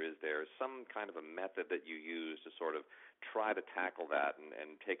process, or is there some kind of a method that you use to sort of try to tackle that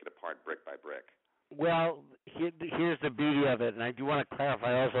and take it apart brick by brick? Well, here's the beauty of it, and I do want to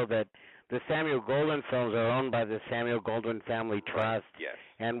clarify also that the Samuel Goldwyn films are owned by the Samuel Goldwyn Family Trust, yes,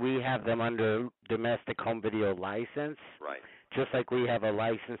 and we have them under domestic home video license. Right. Just like we have a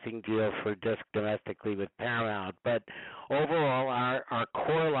licensing deal for disc domestically with Paramount. But overall, our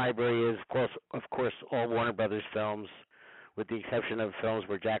core library is, of course, all Warner Brothers films, with the exception of films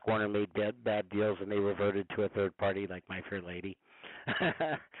where Jack Warner made bad deals and they reverted to a third party, like My Fair Lady.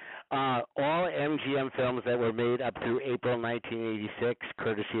 All MGM films that were made up through April 1986,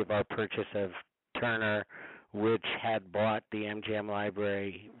 courtesy of our purchase of Turner, which had bought the MGM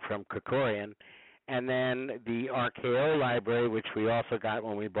library from Krikorian. And then the RKO library, which we also got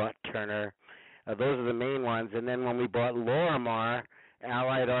when we bought Turner. Those are the main ones. And then when we bought Lorimar,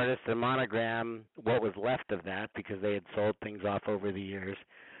 Allied Artists and Monogram, what was left of that, because they had sold things off over the years,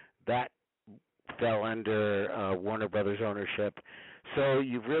 that fell under Warner Brothers ownership. So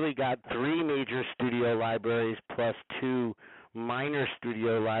you've really got 3 major studio libraries plus 2 minor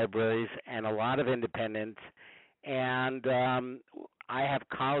studio libraries and a lot of independents. And I have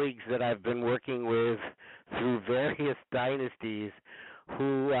colleagues that I've been working with through various dynasties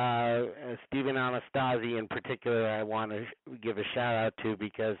who, Stephen Anastasi in particular, I want to give a shout-out to,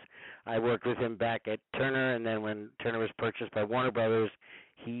 because I worked with him back at Turner, and then when Turner was purchased by Warner Brothers,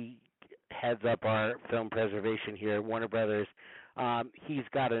 he heads up our film preservation here at Warner Brothers. He's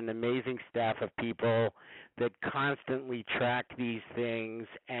got an amazing staff of people that constantly track these things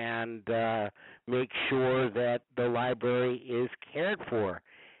and make sure that the library is cared for.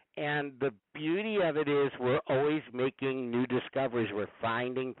 And the beauty of it is we're always making new discoveries. We're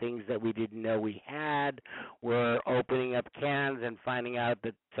finding things that we didn't know we had. We're opening up cans and finding out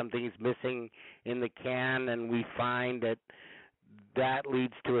that something is missing in the can, and we find that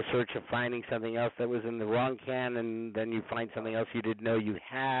leads to a search of finding something else that was in the wrong can, and then you find something else you didn't know you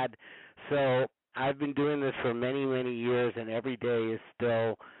had. So I've been doing this for many, many years, and every day is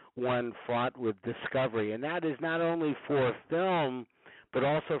still one fraught with discovery. And that is not only for film, but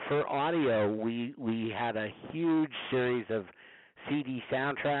also for audio. We had a huge series of CD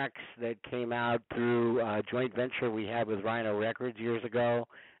soundtracks that came out through a joint venture we had with Rhino Records years ago,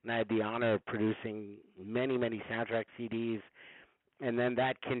 and I had the honor of producing many, many soundtrack CDs. And then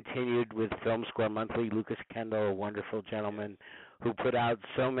that continued with Film Score Monthly. Lucas Kendall, a wonderful gentleman who put out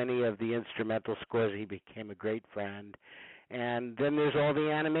so many of the instrumental scores, he became a great friend. And then there's all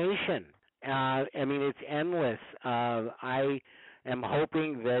the animation. I mean, it's endless. I am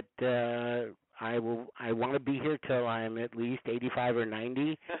hoping that I want to be here till I'm at least 85 or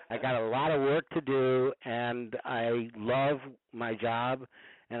 90. I got a lot of work to do, and I love my job,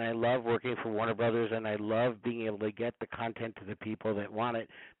 and I love working for Warner Brothers, and I love being able to get the content to the people that want it,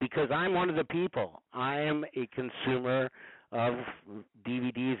 because I'm one of the people. I am a consumer of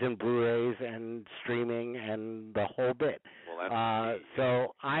DVDs and Blu-rays and streaming and the whole bit. Well,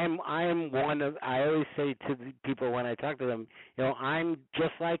 so I am one of. I always say to the people when I talk to them, you know, I'm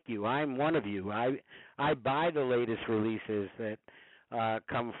just like you. I'm one of you. I buy the latest releases that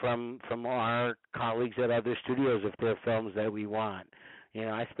come from our colleagues at other studios if they're films that we want. You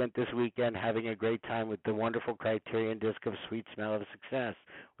know, I spent this weekend having a great time with the wonderful Criterion disc of Sweet Smell of Success,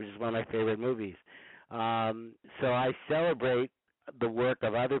 which is one of my favorite movies. So I celebrate the work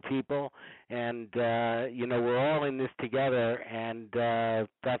of other people, and, you know, we're all in this together, and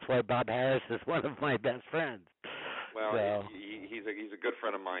that's why Bob Harris is one of my best friends. Well, so. he's a good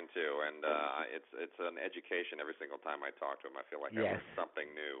friend of mine, too, and it's an education every single time I talk to him. I feel like I learn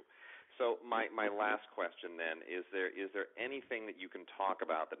something new. So my last question then, is there anything that you can talk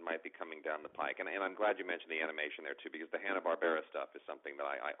about that might be coming down the pike? And I'm glad you mentioned the animation there, too, because the Hanna-Barbera stuff is something that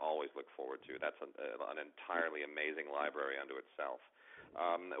I always look forward to. That's an entirely amazing library unto itself.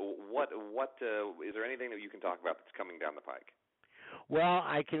 Is there anything that you can talk about that's coming down the pike? Well,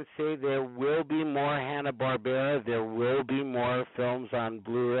 I can say there will be more Hanna-Barbera. There will be more films on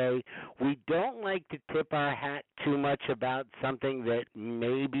Blu-ray. We don't like to tip our hat too much about something that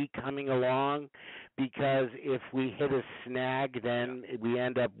may be coming along, because if we hit a snag, then we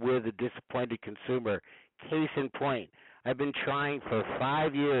end up with a disappointed consumer. Case in point, I've been trying for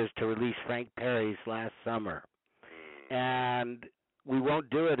 5 years to release Frank Perry's Last Summer, and we won't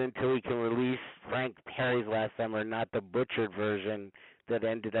do it until we can release Frank Perry's Last Summer, not the butchered version that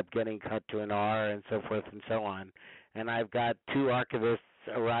ended up getting cut to an R and so forth and so on. And I've got 2 archivists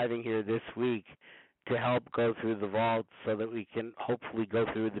arriving here this week to help go through the vault so that we can hopefully go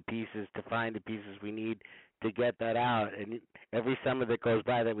through the pieces to find the pieces we need to get that out. And every summer that goes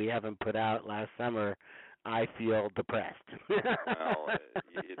by that we haven't put out Last Summer, I feel depressed. Well,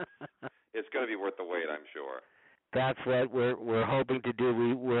 it's going to be worth the wait, I'm sure. That's what we're hoping to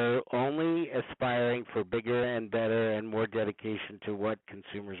do. We're only aspiring for bigger and better and more dedication to what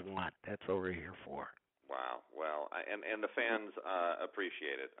consumers want. That's what we're here for. Wow. Well, and the fans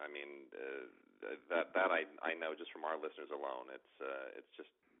appreciate it. I mean, that I know just from our listeners alone. It's just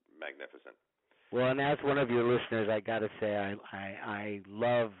magnificent. Well, and as one of your listeners, I got to say I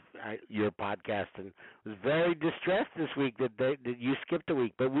love your podcast, and was very distressed this week that you skipped a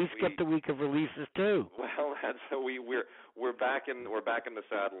week, but we skipped a week of releases too. Well, that's we're back in the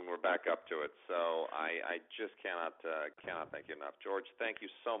saddle, and we're back up to it. So I just cannot thank you enough, George. Thank you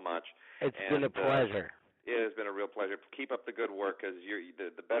so much. It's been a pleasure. It has been a real pleasure. Keep up the good work, because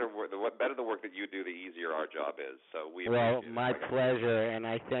the better the work that you do, the easier our job is. So my pleasure, and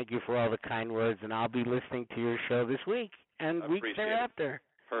I thank you for all the kind words. And I'll be listening to your show this week and weeks thereafter.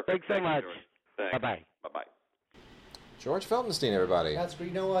 Perfect. Thanks so much. Thanks. Bye-bye. Bye-bye. George Feltenstein, everybody. That's great.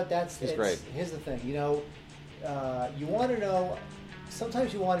 You know what? He's great. Here's the thing. You know, you want to know.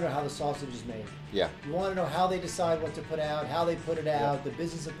 Sometimes you want to know how the sausage is made. Yeah. You want to know how they decide what to put out, how they put it out, the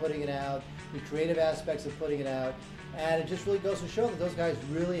business of putting it out, the creative aspects of putting it out, and it just really goes to show that those guys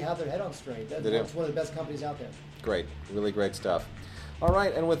really have their head on straight. That's one of the best companies out there. Great. Really great stuff. All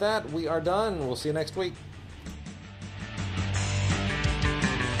right, and with that, we are done. We'll see you next week.